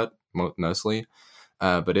color palette, mostly.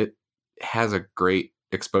 But it has a great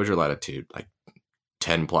exposure latitude, like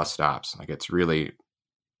 10 plus stops. Like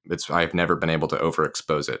I've never been able to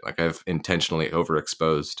overexpose it. Like I've intentionally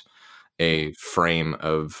overexposed a frame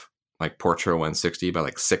of like Portra 160 by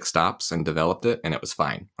like 6 stops and developed it, and it was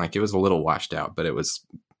fine. Like it was a little washed out, but it was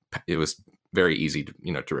very easy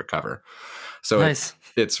to recover. So nice.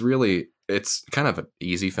 It's kind of an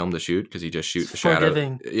easy film to shoot because you just shoot the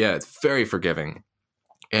shadow. Yeah, it's very forgiving.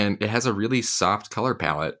 And it has a really soft color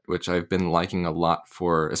palette, which I've been liking a lot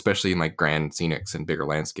for, especially in like grand scenics and bigger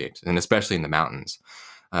landscapes, and especially in the mountains.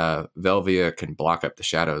 Velvia can block up the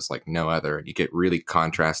shadows like no other, and you get really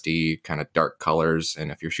contrasty kind of dark colors. And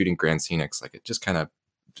if you're shooting grand scenics, like it just kind of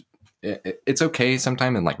it's okay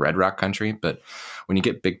sometime in like red rock country, but when you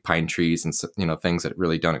get big pine trees and things that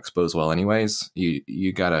really don't expose well anyways,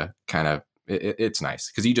 you gotta kind of it's nice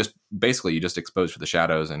because you just expose for the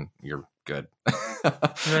shadows and you're good.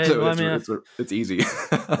 Right. So well, it's easy.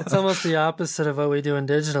 It's almost the opposite of what we do in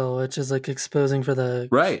digital, which is like exposing for the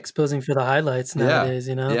highlights nowadays.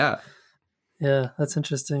 Yeah, that's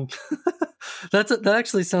interesting. That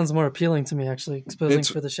actually sounds more appealing to me. Actually, exposing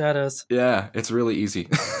for the shadows. Yeah, it's really easy.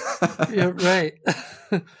 Yeah, right.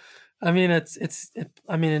 I mean,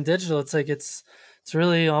 in digital, it's like it's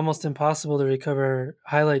really almost impossible to recover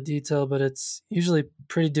highlight detail, but it's usually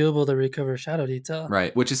pretty doable to recover shadow detail.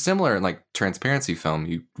 Right, which is similar in like transparency film.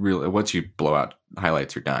 You really once you blow out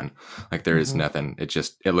highlights, you're done. Like there is nothing. It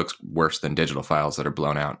looks worse than digital files that are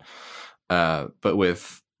blown out. But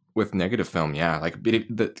with negative film, yeah, like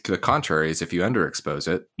the contrary is if you underexpose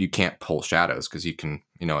it, you can't pull shadows because you can,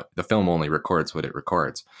 the film only records what it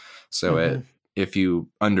records. So if you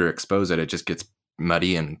underexpose it, it just gets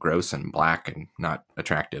muddy and gross and black and not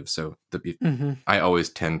attractive. So I always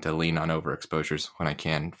tend to lean on overexposures when I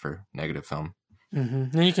can for negative film.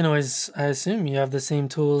 And you can always, I assume you have the same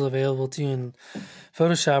tools available to you in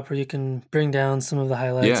Photoshop where you can bring down some of the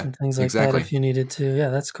highlights and things like that if you needed to. Yeah,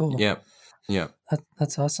 that's cool. Yeah.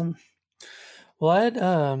 That's awesome.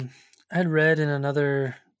 Well, I'd read in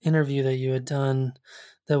another interview that you had done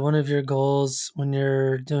that one of your goals when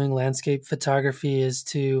you're doing landscape photography is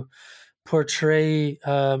to portray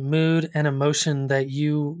mood and emotion that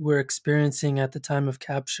you were experiencing at the time of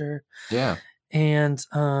capture. Yeah. And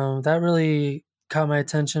that really caught my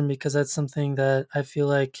attention because that's something that I feel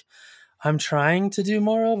like I'm trying to do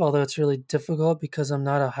more of, although it's really difficult because I'm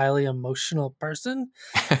not a highly emotional person.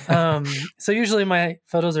 So usually my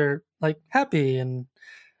photos are like happy and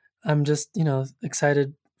I'm just,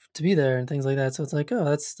 excited to be there and things like that. So it's like, oh,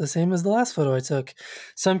 that's the same as the last photo I took.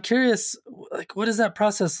 So I'm curious, like, what does that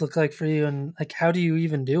process look like for you? And like, how do you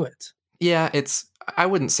even do it? Yeah, I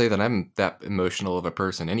wouldn't say that I'm that emotional of a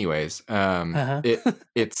person anyways. Uh huh.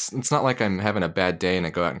 It's not like I'm having a bad day and I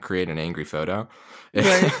go out and create an angry photo.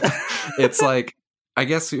 Right. It's like, I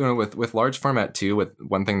guess, with large format too, with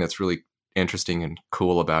one thing that's really interesting and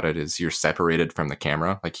cool about it is you're separated from the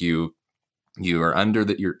camera. Like you are under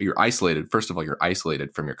that, you're isolated. First of all, you're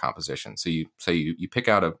isolated from your composition. So you pick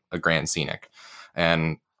out a grand scenic,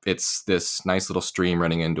 and it's this nice little stream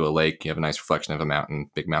running into a lake. You have a nice reflection of a mountain,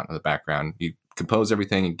 big mountain in the background. You compose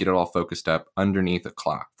everything and get it all focused up underneath a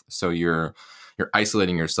cloth. So you're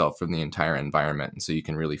isolating yourself from the entire environment, and so you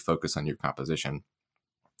can really focus on your composition.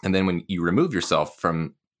 And then when you remove yourself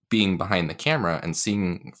from being behind the camera and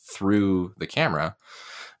seeing through the camera,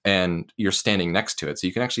 and you're standing next to it, so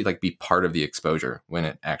you can actually like be part of the exposure when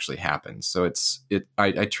it actually happens. So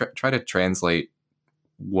I try to translate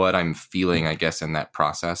what I'm feeling, I guess, in that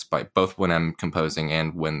process, by both when I'm composing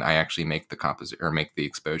and when I actually make the composite or make the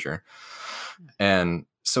exposure. And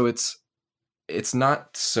so it's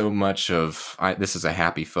not so much of this is a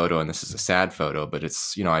happy photo and this is a sad photo, but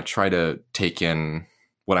it's, I try to take in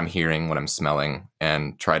what I'm hearing, what I'm smelling,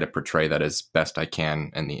 and try to portray that as best I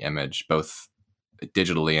can in the image, both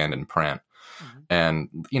digitally and in print. Mm-hmm. And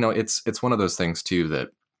it's one of those things too that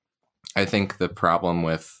I think the problem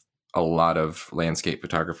with a lot of landscape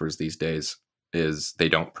photographers these days is they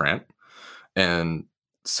don't print, and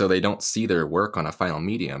so they don't see their work on a final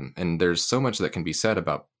medium. And there's so much that can be said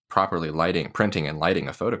about properly printing and lighting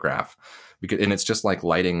a photograph, and it's just like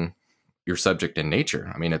lighting your subject in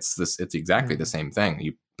nature. I mean, it's exactly the same thing.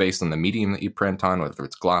 You, based on the medium that you print on, whether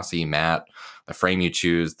it's glossy, matte, the frame you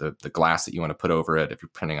choose, the glass that you want to put over it, if you're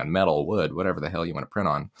printing on metal, wood, whatever the hell you want to print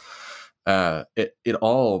on, it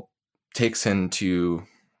all takes into,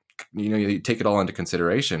 you take it all into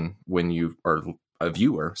consideration when you are a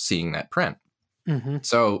viewer seeing that print. Mm-hmm.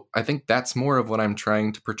 So I think that's more of what I'm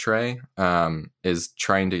trying to portray, is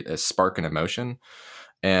trying to spark an emotion.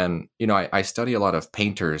 And, I study a lot of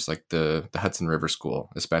painters, like the Hudson River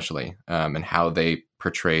School, especially, and how they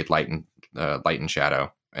portrayed light and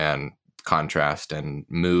shadow and contrast and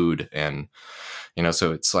mood. And,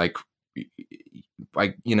 so it's like,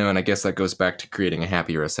 and I guess that goes back to creating a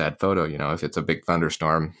happy or a sad photo. If it's a big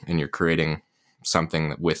thunderstorm and you're creating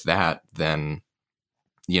something with that, then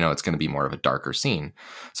it's going to be more of a darker scene.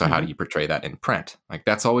 So how do you portray that in print? Like,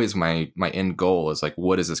 that's always my end goal, is like,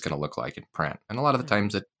 what is this going to look like in print? And a lot of the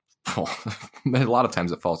times it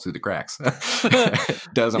falls through the cracks. It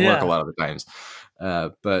doesn't work a lot of the times.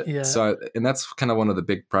 And that's kind of one of the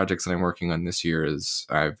big projects that I'm working on this year, is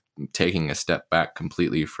I'm taking a step back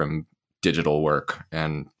completely from digital work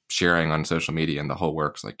and sharing on social media and the whole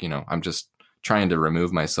works. Like, I'm just trying to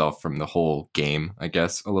remove myself from the whole game, I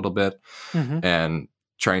guess, a little bit, and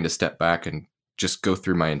trying to step back and just go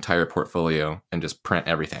through my entire portfolio and just print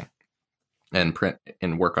everything, and print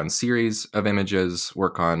and work on series of images,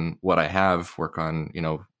 work on what I have, work on,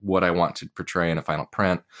 what I want to portray in a final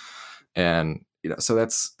print. And, so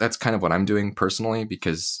that's kind of what I'm doing personally,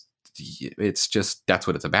 because it's just, that's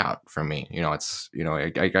what it's about for me. It's,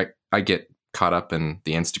 I get caught up in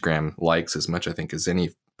the Instagram likes as much, I think, as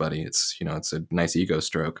anybody. It's, it's a nice ego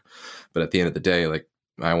stroke, but at the end of the day, like,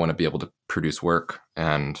 I want to be able to produce work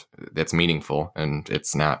and that's meaningful, and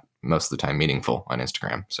it's not most of the time meaningful on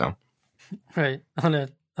Instagram. So, right, on a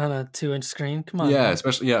 2-inch screen. Come on. Yeah, man.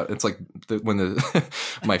 especially, it's like when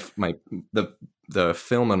the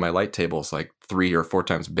film on my light table is like 3 or 4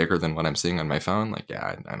 times bigger than what I'm seeing on my phone. Like,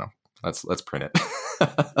 yeah, I know. Let's print it.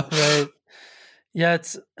 Right. Yeah,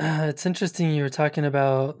 it's interesting you were talking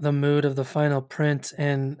about the mood of the final print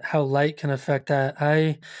and how light can affect that.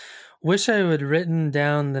 I wish I had written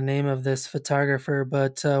down the name of this photographer,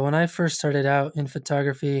 but when I first started out in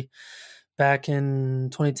photography back in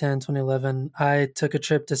 2010, 2011, I took a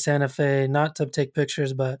trip to Santa Fe, not to take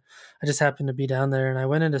pictures, but I just happened to be down there, and I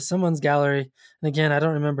went into someone's gallery. And again, I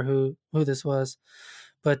don't remember who this was,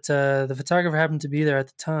 but the photographer happened to be there at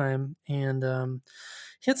the time, and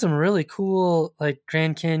he had some really cool, like,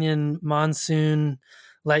 Grand Canyon monsoon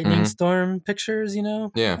lightning storm pictures,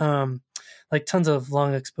 Yeah. Like tons of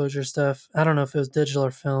long exposure stuff. I don't know if it was digital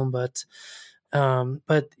or film, but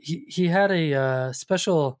he had a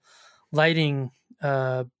special lighting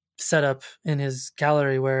setup in his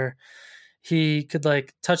gallery where he could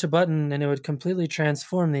like touch a button and it would completely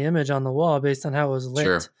transform the image on the wall based on how it was lit.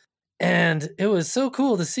 Sure. And it was so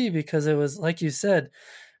cool to see because it was, like you said,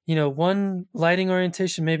 one lighting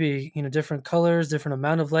orientation, maybe, different colors, different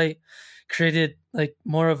amount of light created like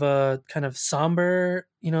more of a kind of somber,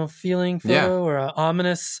 feeling Yeah, photo or a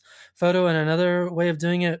ominous photo. And another way of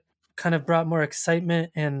doing it kind of brought more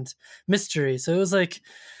excitement and mystery. So it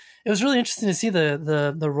was really interesting to see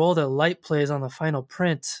the role that light plays on the final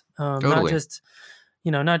print. Not totally. just,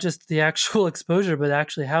 not just the actual exposure, but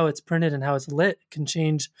actually how it's printed and how it's lit can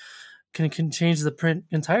change the print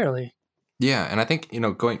entirely. Yeah, and I think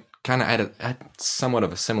going kind of had somewhat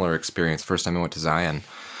of a similar experience. First time I went to Zion,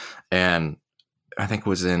 and I think it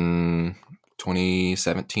was in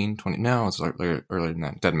 2017, 20. No, it's earlier than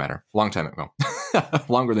that. Doesn't matter. Long time ago,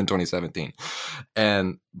 longer than 2017,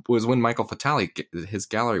 and it was when Michael Fatali, his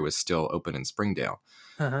gallery was still open in Springdale,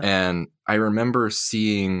 Uh-huh. and I remember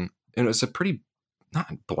seeing, and it was a pretty not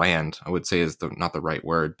bland, I would say is not the right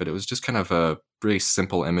word, but it was just kind of a really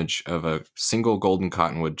simple image of a single golden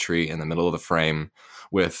cottonwood tree in the middle of the frame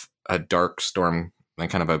with a dark storm and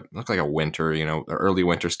kind of looked like a winter, early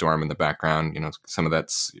winter storm in the background, some of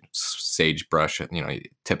that's sagebrush,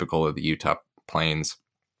 typical of the Utah plains.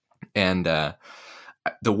 And the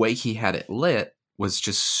way he had it lit was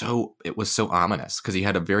it was so ominous because he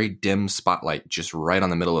had a very dim spotlight just right on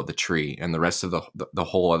the middle of the tree, and the rest of the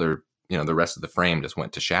whole other, the rest of the frame just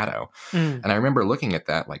went to shadow. Mm. And I remember looking at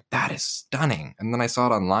that like, that is stunning. And then I saw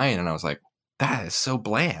it online and I was like, that is so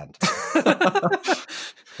bland.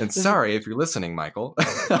 And sorry if you're listening, Michael,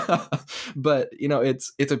 but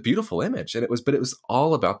it's a beautiful image, and but it was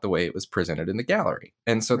all about the way it was presented in the gallery.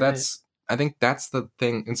 And so Right. I think that's the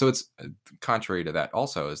thing. And so it's contrary to that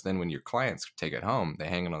also is then when your clients take it home, they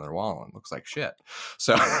hang it on their wall and it looks like shit.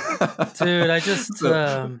 So, Dude,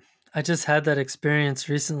 so I just had that experience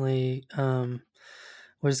recently,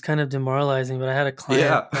 was kind of demoralizing, but I had a client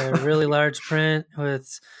yeah. buy a really large print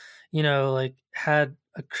with, like had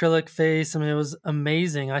acrylic face. I mean, it was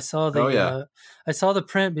amazing. Oh yeah. I saw the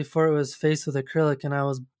print before it was faced with acrylic, and I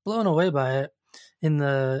was blown away by it in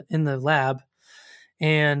the lab.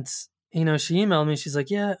 And she emailed me. She's like,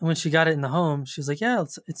 "Yeah." When she got it in the home, she was like, "Yeah,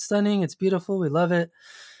 it's stunning. It's beautiful. We love it,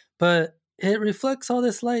 but it reflects all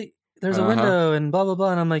this light. There's a Uh-huh. window and blah blah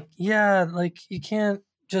blah." And I'm like, "Yeah, like you can't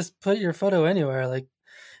just put your photo anywhere. Like,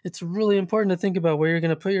 it's really important to think about where you're going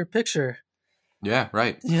to put your picture. Yeah,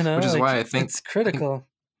 right. Which is Like why it's I think, critical."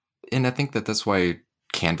 and I think that that's why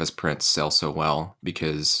canvas prints sell so well,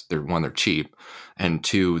 because they're cheap, and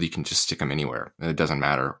two, you can just stick them anywhere and it doesn't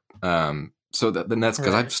matter. Then that's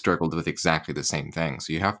because Right. I've struggled with exactly the same thing.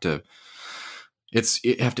 So you have to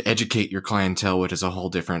educate your clientele, which is a whole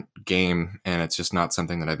different game, and it's just not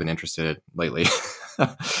something that I've been interested in lately.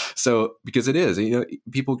 So because it is,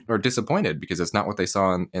 people are disappointed because it's not what they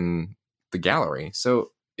saw in the gallery.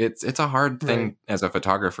 So it's a hard Right. thing as a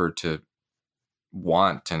photographer to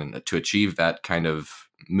want and to achieve that kind of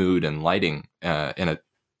mood and lighting in a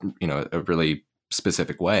really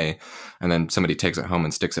specific way, and then somebody takes it home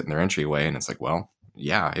and sticks it in their entryway, and it's like, well,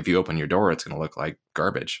 yeah, if you open your door, it's going to look like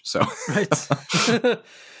garbage. So Right.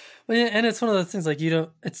 Well, yeah, and it's one of those things like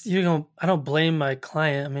I don't blame my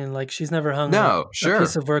client. I mean, like she's never hung no, a piece sure.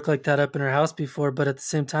 of work like that up in her house before, but at the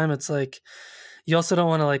same time it's like you also don't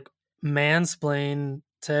want to like mansplain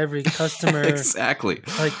to every customer Exactly.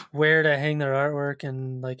 like where to hang their artwork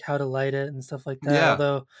and like how to light it and stuff like that. Yeah,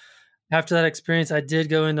 Although after that experience, I did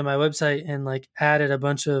go into my website and like added a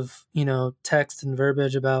bunch of, text and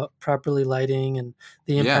verbiage about properly lighting and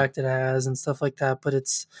the yeah, impact it has and stuff like that. But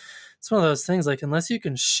it's one of those things like unless you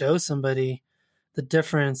can show somebody the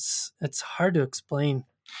difference, it's hard to explain.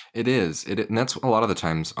 it is. And that's a lot of the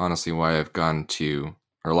times, honestly, why I've gone to,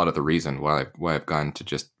 or a lot of the reason why I've gone to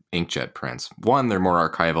just inkjet prints. One, they're more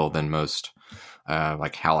archival than most,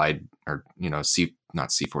 like halide or not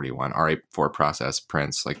C41, RA4 process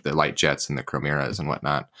prints, like the light jets and the chromeras and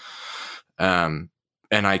whatnot. And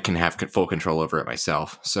I can have full control over it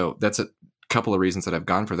myself. So that's a couple of reasons that I've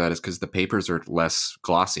gone for that, is because the papers are less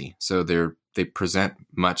glossy, so they present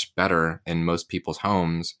much better in most people's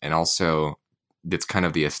homes, and also it's kind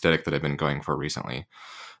of the aesthetic that I've been going for recently.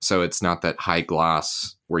 So it's not that high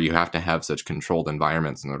gloss where you have to have such controlled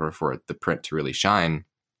environments in order for the print to really shine.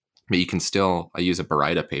 But you can still, I use a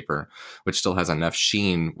Baryta paper, which still has enough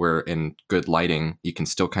sheen where in good lighting, you can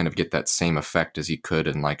still kind of get that same effect as you could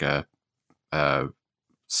in like a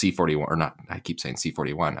C41, or not, I keep saying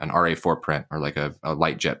C41, an RA4 print, or like a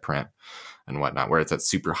light jet print and whatnot, where it's that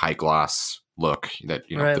super high gloss look that,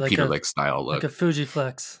 Right. the Peter Lik style Like a look.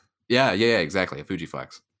 Fujiflex. Yeah, exactly. A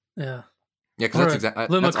Fujiflex. Yeah. Yeah, because Or that's a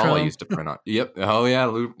exactly that's all I Lumachrome. used to print on. Yep. Oh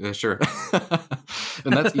yeah, sure.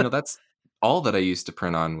 And that's all that I used to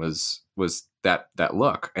print on was that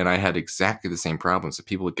look, and I had exactly the same problems. So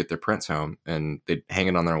people would get their prints home and they'd hang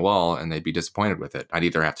it on their wall and they'd be disappointed with it. I'd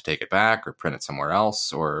either have to take it back or print it somewhere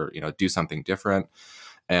else, or do something different.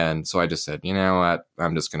 And so I just said, you know what,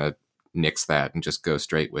 I'm just gonna nix that and just go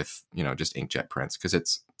straight with just inkjet prints, because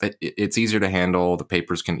it's easier to handle. The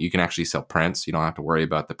papers you can actually sell prints. You don't have to worry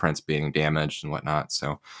about the prints being damaged and whatnot.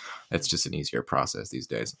 So it's just an easier process these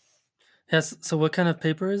days. Yes. So what kind of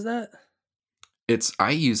paper is that?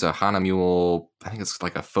 I use a Hanamuel. I think it's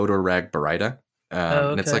like a Photorag Barita.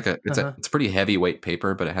 Oh, And it's okay. like it's pretty heavyweight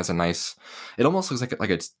paper, but it has a nice. It almost looks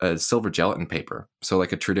like a silver gelatin paper. So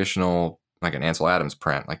like a traditional, like an Ansel Adams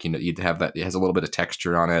print. Like you'd have that. It has a little bit of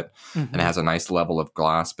texture on it, and it Mm-hmm. has a nice level of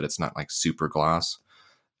gloss, but it's not like super gloss.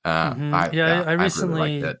 Mm-hmm. Yeah, I I really liked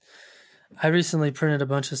recently it. I recently printed a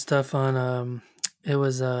bunch of stuff on it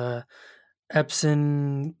was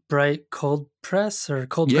Epson Bright Cold Press or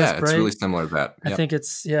Cold Press Yeah, it's really Bright. similar to that. I Yep. think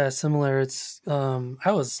it's similar. It's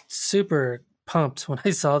I was super pumped when I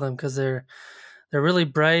saw them because they're really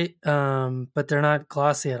bright, but they're not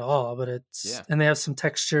glossy at all. But Yeah. and they have some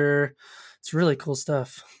texture. It's really cool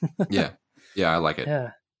stuff. Yeah. Yeah, I like it.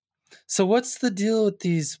 Yeah. So what's the deal with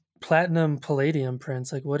these platinum palladium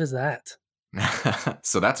prints? Like, what is that?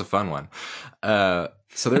 So that's a fun one.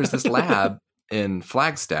 So there's this lab in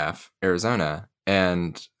Flagstaff, Arizona,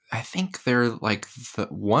 and I think they're like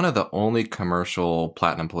one of the only commercial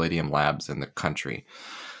platinum palladium labs in the country.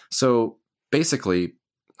 So basically,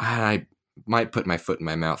 I might put my foot in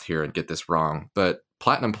my mouth here and get this wrong, but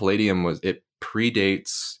platinum palladium it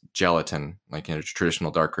predates gelatin, like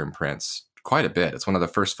traditional darkroom prints, quite a bit. It's one of the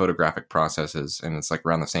first photographic processes, and it's like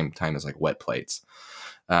around the same time as like wet plates,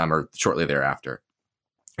 or shortly thereafter.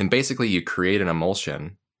 And basically, you create an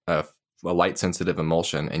emulsion, a light sensitive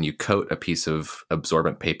emulsion, and you coat a piece of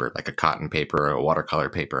absorbent paper, like a cotton paper or a watercolor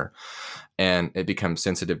paper, and it becomes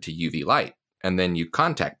sensitive to UV light. And then you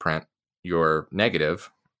contact print your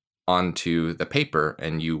negative onto the paper,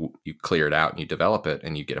 and you clear it out and you develop it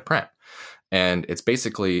and you get a print. And it's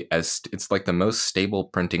basically it's like the most stable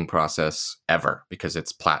printing process ever, because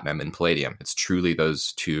it's platinum and palladium. It's truly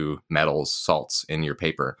those two metals, salts in your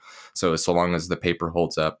paper. So long as the paper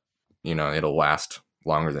holds up, it'll last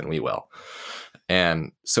longer than we will.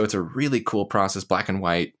 And so it's a really cool process, black and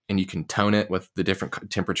white, and you can tone it with the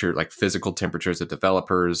different temperature, like physical temperatures of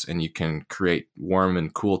developers, and you can create warm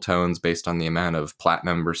and cool tones based on the amount of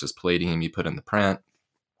platinum versus palladium you put in the print.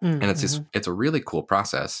 And Mm-hmm. it's a really cool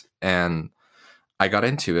process. And I got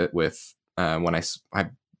into it with when I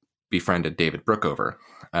befriended David Brookover.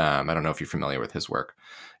 I don't know if you're familiar with his work.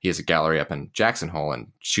 He has a gallery up in Jackson Hole and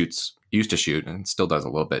used to shoot and still does a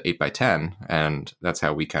little bit 8x10. And that's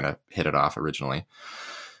how we kind of hit it off originally.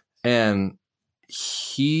 And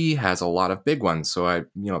he has a lot of big ones. So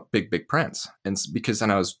big prints. And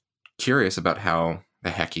then I was curious about how the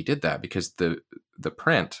heck he did that, because the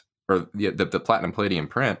print, or the platinum palladium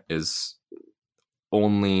print, is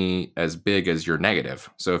only as big as your negative.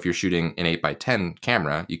 So if you're shooting an 8x10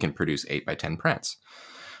 camera, you can produce 8x10 prints.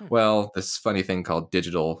 Well, this funny thing called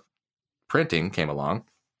digital printing came along,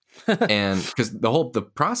 and because the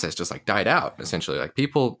process just like died out essentially. Like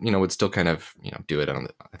people would still kind of do it on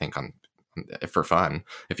for fun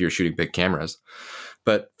if you're shooting big cameras,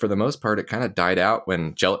 but for the most part it kind of died out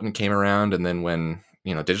when gelatin came around, and then when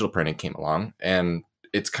digital printing came along, and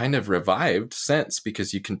it's kind of revived since,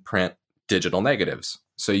 because you can print digital negatives.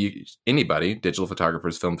 So anybody, digital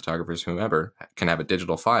photographers, film photographers, whomever, can have a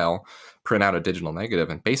digital file, print out a digital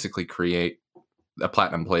negative, and basically create a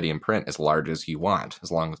platinum palladium print as large as you want,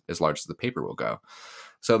 as large as the paper will go.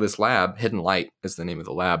 So this lab, Hidden Light is the name of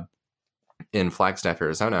the lab in Flagstaff,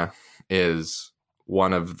 Arizona, is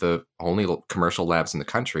one of the only commercial labs in the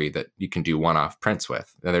country that you can do one-off prints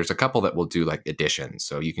with. Now, there's a couple that will do like editions,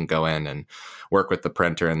 so you can go in and work with the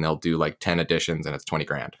printer, and they'll do like 10 editions, and it's 20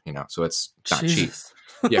 grand. So it's not cheap. Jesus.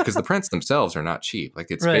 Yeah, because the prints themselves are not cheap.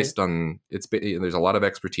 Like it's Right. based on there's a lot of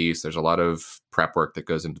expertise, there's a lot of prep work that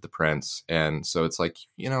goes into the prints, and so it's like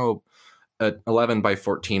a 11 by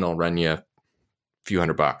 14 will run you few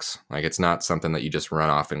 $100. Like it's not something that you just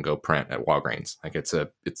run off and go print at Walgreens. Like it's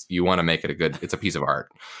you want to make it it's a piece of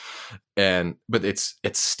art. But it's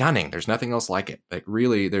stunning. There's nothing else like it. Like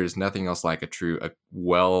really, there's nothing else like a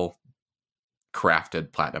well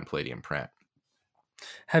crafted platinum palladium print.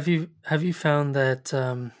 Have you found that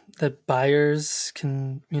that buyers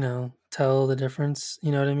can tell the difference?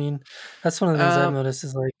 You know what I mean? That's one of the things I've noticed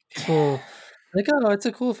is like people like, oh, it's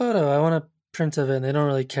a cool photo, I want a print of it, and they don't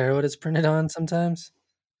really care what it's printed on sometimes.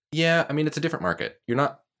 Yeah, I mean it's a different market. You're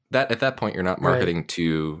not that at that point you're not Right. marketing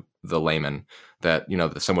to the layman that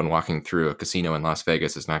someone walking through a casino in Las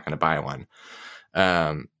Vegas is not going to buy one.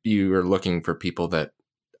 You are looking for people that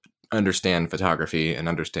understand photography and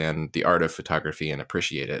understand the art of photography and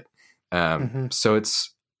appreciate it. Hmm. So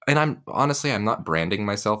it's, and I'm not branding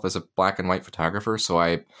myself as a black and white photographer, so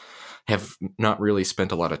I have not really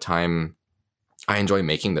spent a lot of time. I enjoy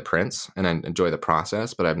making the prints and I enjoy the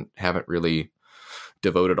process, but I haven't really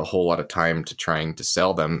devoted a whole lot of time to trying to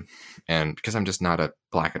sell them. And because I'm just not a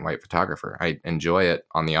black and white photographer, I enjoy it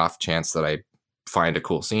on the off chance that I find a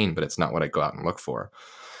cool scene, but it's not what I go out and look for.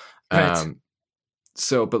 Right. Um,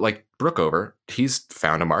 so, but like Brookover, he's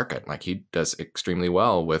found a market. Like he does extremely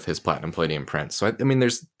well with his platinum palladium prints. So I mean,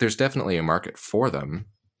 there's definitely a market for them,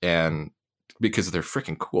 and because they're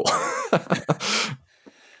freaking cool.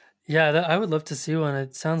 Yeah, I would love to see one.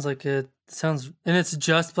 It sounds like it sounds, and it's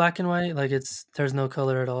just black and white. Like there's no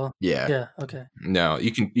color at all. Yeah, Yeah. Okay. no,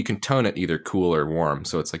 you can tone it either cool or warm.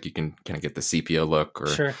 So it's like you can kind of get the sepia look, or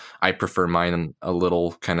Sure. I prefer mine a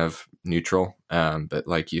little kind of neutral. But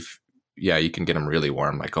like yeah, you can get them really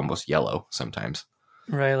warm, like almost yellow sometimes.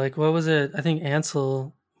 Right. Like what was it? I think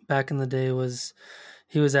Ansel back in the day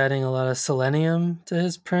he was adding a lot of selenium to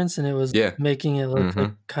his prints, and it was Yeah. making it look like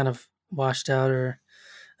Mm-hmm. kind of washed out, or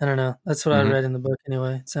I don't know. That's what I Mm-hmm. read in the book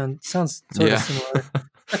anyway. It sounds sort of Yeah.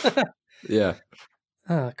 similar. Yeah.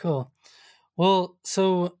 Ah, cool. Well,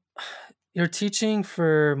 so you're teaching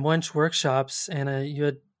for Munch workshops, and you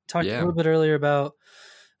had talked a Yeah. little bit earlier about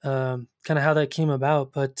kind of how that came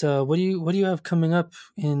about. But what do you have coming up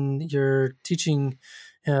in your teaching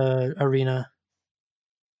arena?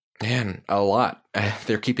 Man, a lot.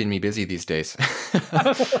 They're keeping me busy these days.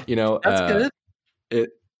 you know, That's uh, good. it.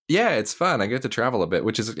 Yeah, it's fun. I get to travel a bit,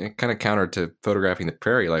 which is kind of counter to photographing the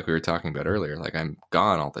prairie, like we were talking about earlier. Like I'm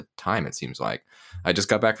gone all the time. It seems like I just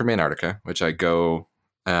got back from Antarctica, which I go.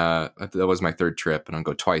 That was my third trip, and I'll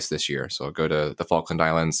go twice this year. So I'll go to the Falkland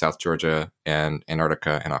Islands, South Georgia, and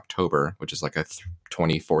Antarctica in October, which is like a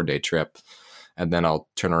 24-day trip, and then I'll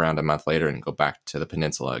turn around a month later and go back to the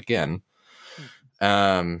peninsula again.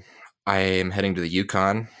 Um, I am heading to the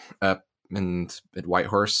Yukon up at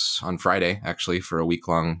Whitehorse on Friday, actually, for a week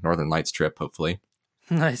long Northern Lights trip. Hopefully,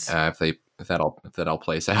 Nice. if that all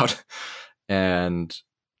plays out, and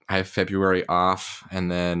I have February off,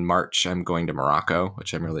 and then March I'm going to Morocco,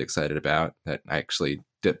 which I'm really excited about. That I actually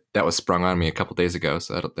did. That was sprung on me a couple days ago,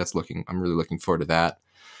 so that's looking. I'm really looking forward to that.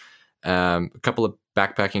 A couple of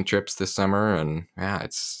backpacking trips this summer, and yeah,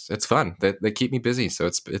 it's fun. They keep me busy, so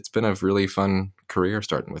it's been a really fun career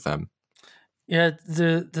starting with them. Yeah.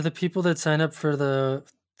 Do the people that sign up for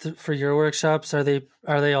for your workshops, are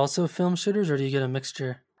they also film shooters, or do you get a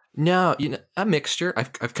mixture? No, a mixture.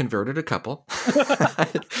 I've converted a couple,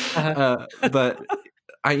 Uh-huh. but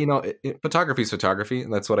photography is photography,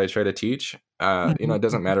 and that's what I try to teach. Mhm, It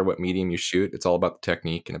doesn't mhm. matter what medium you shoot; it's all about the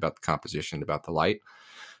technique and about the composition, about the light.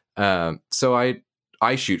 So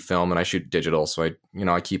I shoot film and I shoot digital, so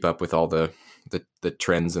I keep up with all the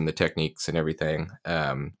trends and the techniques and everything.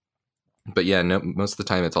 But yeah, no, most of the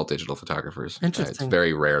time it's all digital photographers. It's Interesting.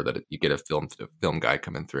 very rare that you get a film guy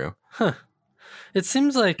coming through. Huh. It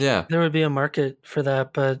seems like Yeah, there would be a market for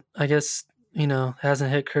that, but I guess,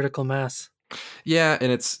 hasn't hit critical mass. yeah,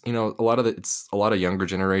 and it's it's a lot of younger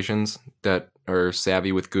generations that are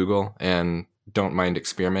savvy with Google and don't mind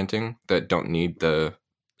experimenting, that don't need the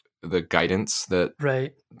guidance that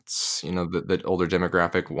Right. the older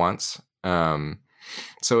demographic wants.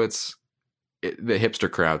 So the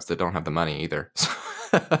hipster crowds that don't have the money either.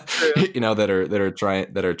 True.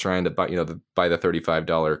 that are trying to buy buy the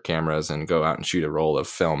 $35 cameras and go out and shoot a roll of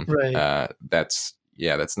film. Right. That's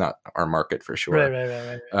not our market for Right, sure. right, right,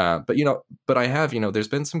 right, right. But I have there's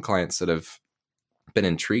been some clients that have been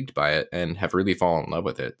intrigued by it and have really fallen in love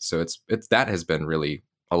with it. So it's that has been really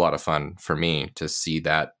a lot of fun for me to see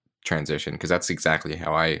that transition, because that's exactly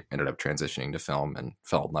how I ended up transitioning to film and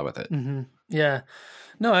fell in love with it. Yeah.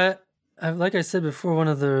 No, like I said before, one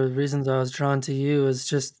of the reasons I was drawn to you is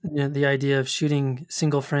just the idea of shooting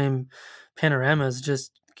single frame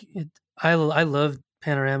panoramas. I love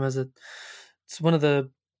panoramas. It's one of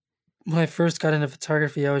the when I first got into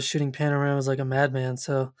photography, I was shooting panoramas like a madman.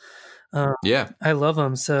 So um, Yeah, I love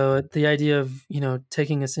them. So the idea of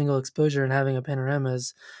taking a single exposure and having a panorama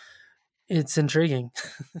it's intriguing.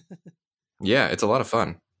 yeah, it's a lot of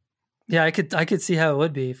fun. Yeah, I could see how it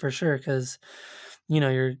would be for sure because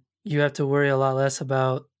you have to worry a lot less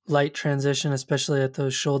about light transition, especially at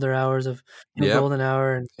those shoulder hours of Yep, golden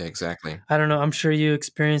hour. And exactly. I don't know, I'm sure you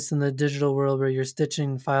experienced in the digital world where you're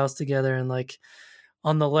stitching files together and like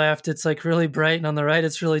on the left it's like really bright, and on the right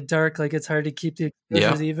it's really dark. Like it's hard to keep the Yeah.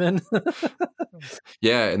 exposures even.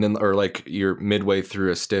 Yeah, and then or like you're midway through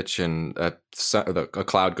a stitch and a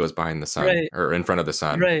cloud goes behind the sun, Right. or in front of the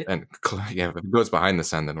sun, Right. and yeah, if it goes behind the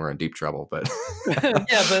sun, then we're in deep trouble. But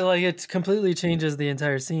Yeah, but like it completely changes the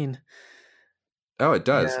entire scene. oh, it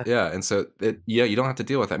does. Yeah, and so you don't have to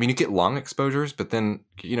deal with that. I mean, you get long exposures, but then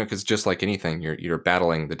because just like anything, you're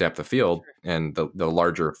battling the depth of field and the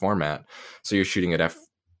larger format. So you're shooting at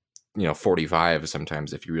 45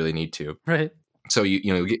 sometimes if you really need to. Right. So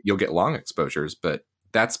you'll get long exposures, but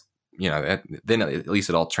that's then at least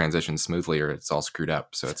it all transitions smoothly, or it's all screwed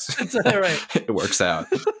up. So it's right. It works out.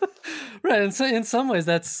 Right, and so in some ways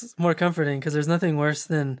that's more comforting, because there's nothing worse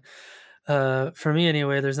than, for me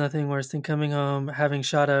anyway, there's nothing worse than coming home, having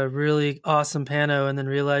shot a really awesome pano, and then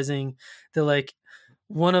realizing that like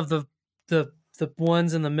one of the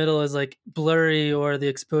ones in the middle is like blurry, or the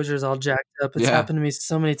exposure is all jacked up. It's happened to me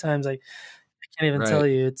so many times. I can't even tell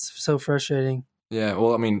you. It's so frustrating. Yeah,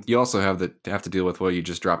 well, I mean, you also have to deal with, well, you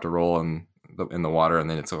just dropped a roll in the water, and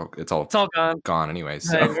then it's all gone anyway.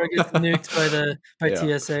 So. Right, or it gets nuked by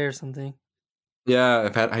TSA or something. Yeah,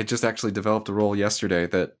 I just actually developed a roll yesterday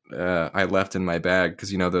that I left in my bag, because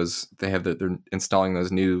they're installing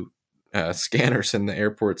those new scanners in the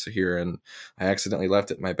airports here, and I accidentally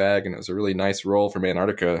left it in my bag, and it was a really nice roll from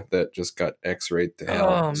Antarctica that just got X-rayed to hell.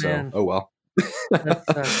 Oh, so, man. Oh well.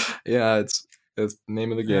 Yeah, it's the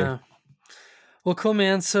name of the game. Yeah. Well, cool,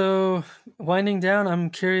 man. So winding down, I'm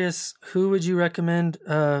curious, who would you recommend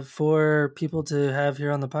for people to have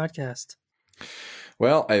here on the podcast?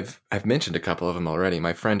 Well, I've mentioned a couple of them already.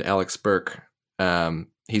 My friend Alex Burke,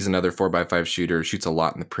 he's another 4x5 shooter, shoots a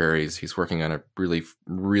lot in the prairies. He's working on a really,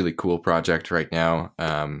 really cool project right now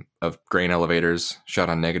of grain elevators shot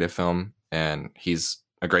on negative film, and he's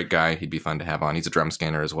a great guy. He'd be fun to have on. He's a drum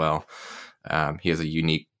scanner as well. He has a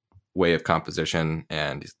unique way of composition,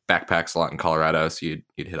 and he backpacks a lot in Colorado, so you'd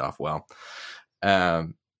hit off well.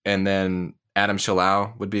 And then Adam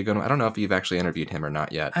Shalau would be a good one. I don't know if you've actually interviewed him or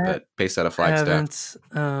not yet, but based out of Flagstaff.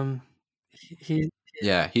 I haven't.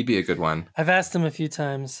 He'd be a good one. I've asked him a few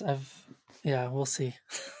times. We'll see.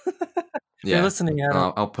 You're listening,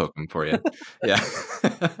 Adam. I'll poke him for you. Yeah.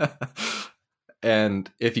 And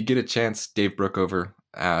if you get a chance, Dave Brookover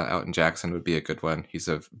out in Jackson would be a good one. He's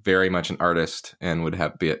very much an artist and would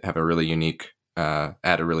have a really unique, add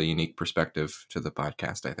a really unique perspective to the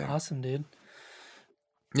podcast, I think. Awesome, dude.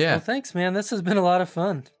 Yeah. Well, thanks, man. This has been a lot of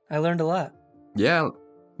fun. I learned a lot. Yeah.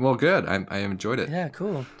 Well, good. I enjoyed it. Yeah,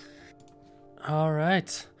 cool. All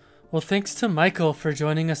right. Well, thanks to Michael for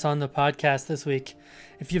joining us on the podcast this week.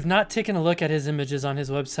 If you've not taken a look at his images on his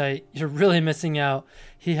website, you're really missing out.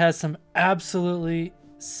 He has some absolutely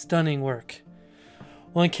stunning work.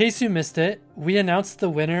 Well, in case you missed it, we announced the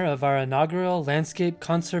winner of our inaugural Landscape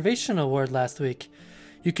Conservation Award last week.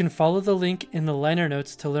 You can follow the link in the liner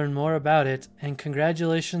notes to learn more about it, and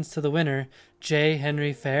congratulations to the winner, J.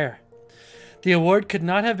 Henry Fair. The award could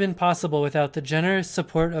not have been possible without the generous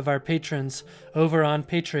support of our patrons over on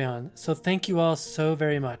Patreon, so thank you all so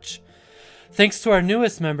very much. Thanks to our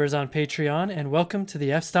newest members on Patreon, and welcome to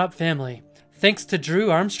the F-Stop family. Thanks to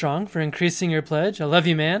Drew Armstrong for increasing your pledge. I love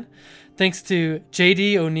you, man. Thanks to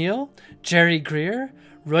JD O'Neill, Jerry Greer,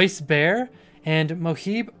 Royce Bear, and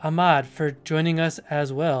Mohib Ahmad for joining us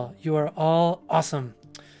as well. You are all awesome.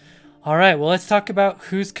 All right, well, let's talk about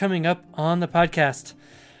who's coming up on the podcast.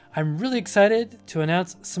 I'm really excited to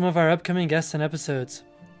announce some of our upcoming guests and episodes.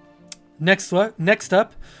 Next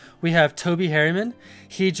up, we have Toby Harriman.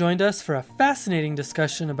 He joined us for a fascinating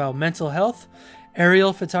discussion about mental health,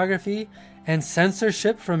 aerial photography, and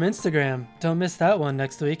censorship from Instagram. Don't miss that one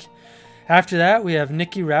next week. After that, we have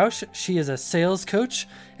Nikki Rausch. She is a sales coach,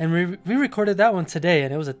 and we recorded that one today,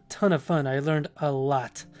 and it was a ton of fun. I learned a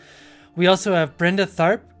lot. We also have Brenda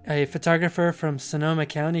Tharp, a photographer from Sonoma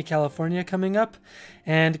County, California, coming up,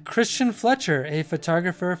 and Christian Fletcher, a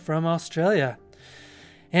photographer from Australia.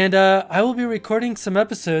 And I will be recording some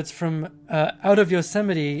episodes from out of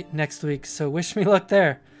Yosemite next week, so wish me luck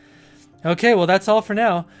there. Okay, well, that's all for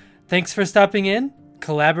now. Thanks for stopping in,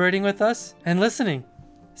 collaborating with us, and listening.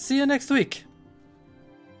 See you next week.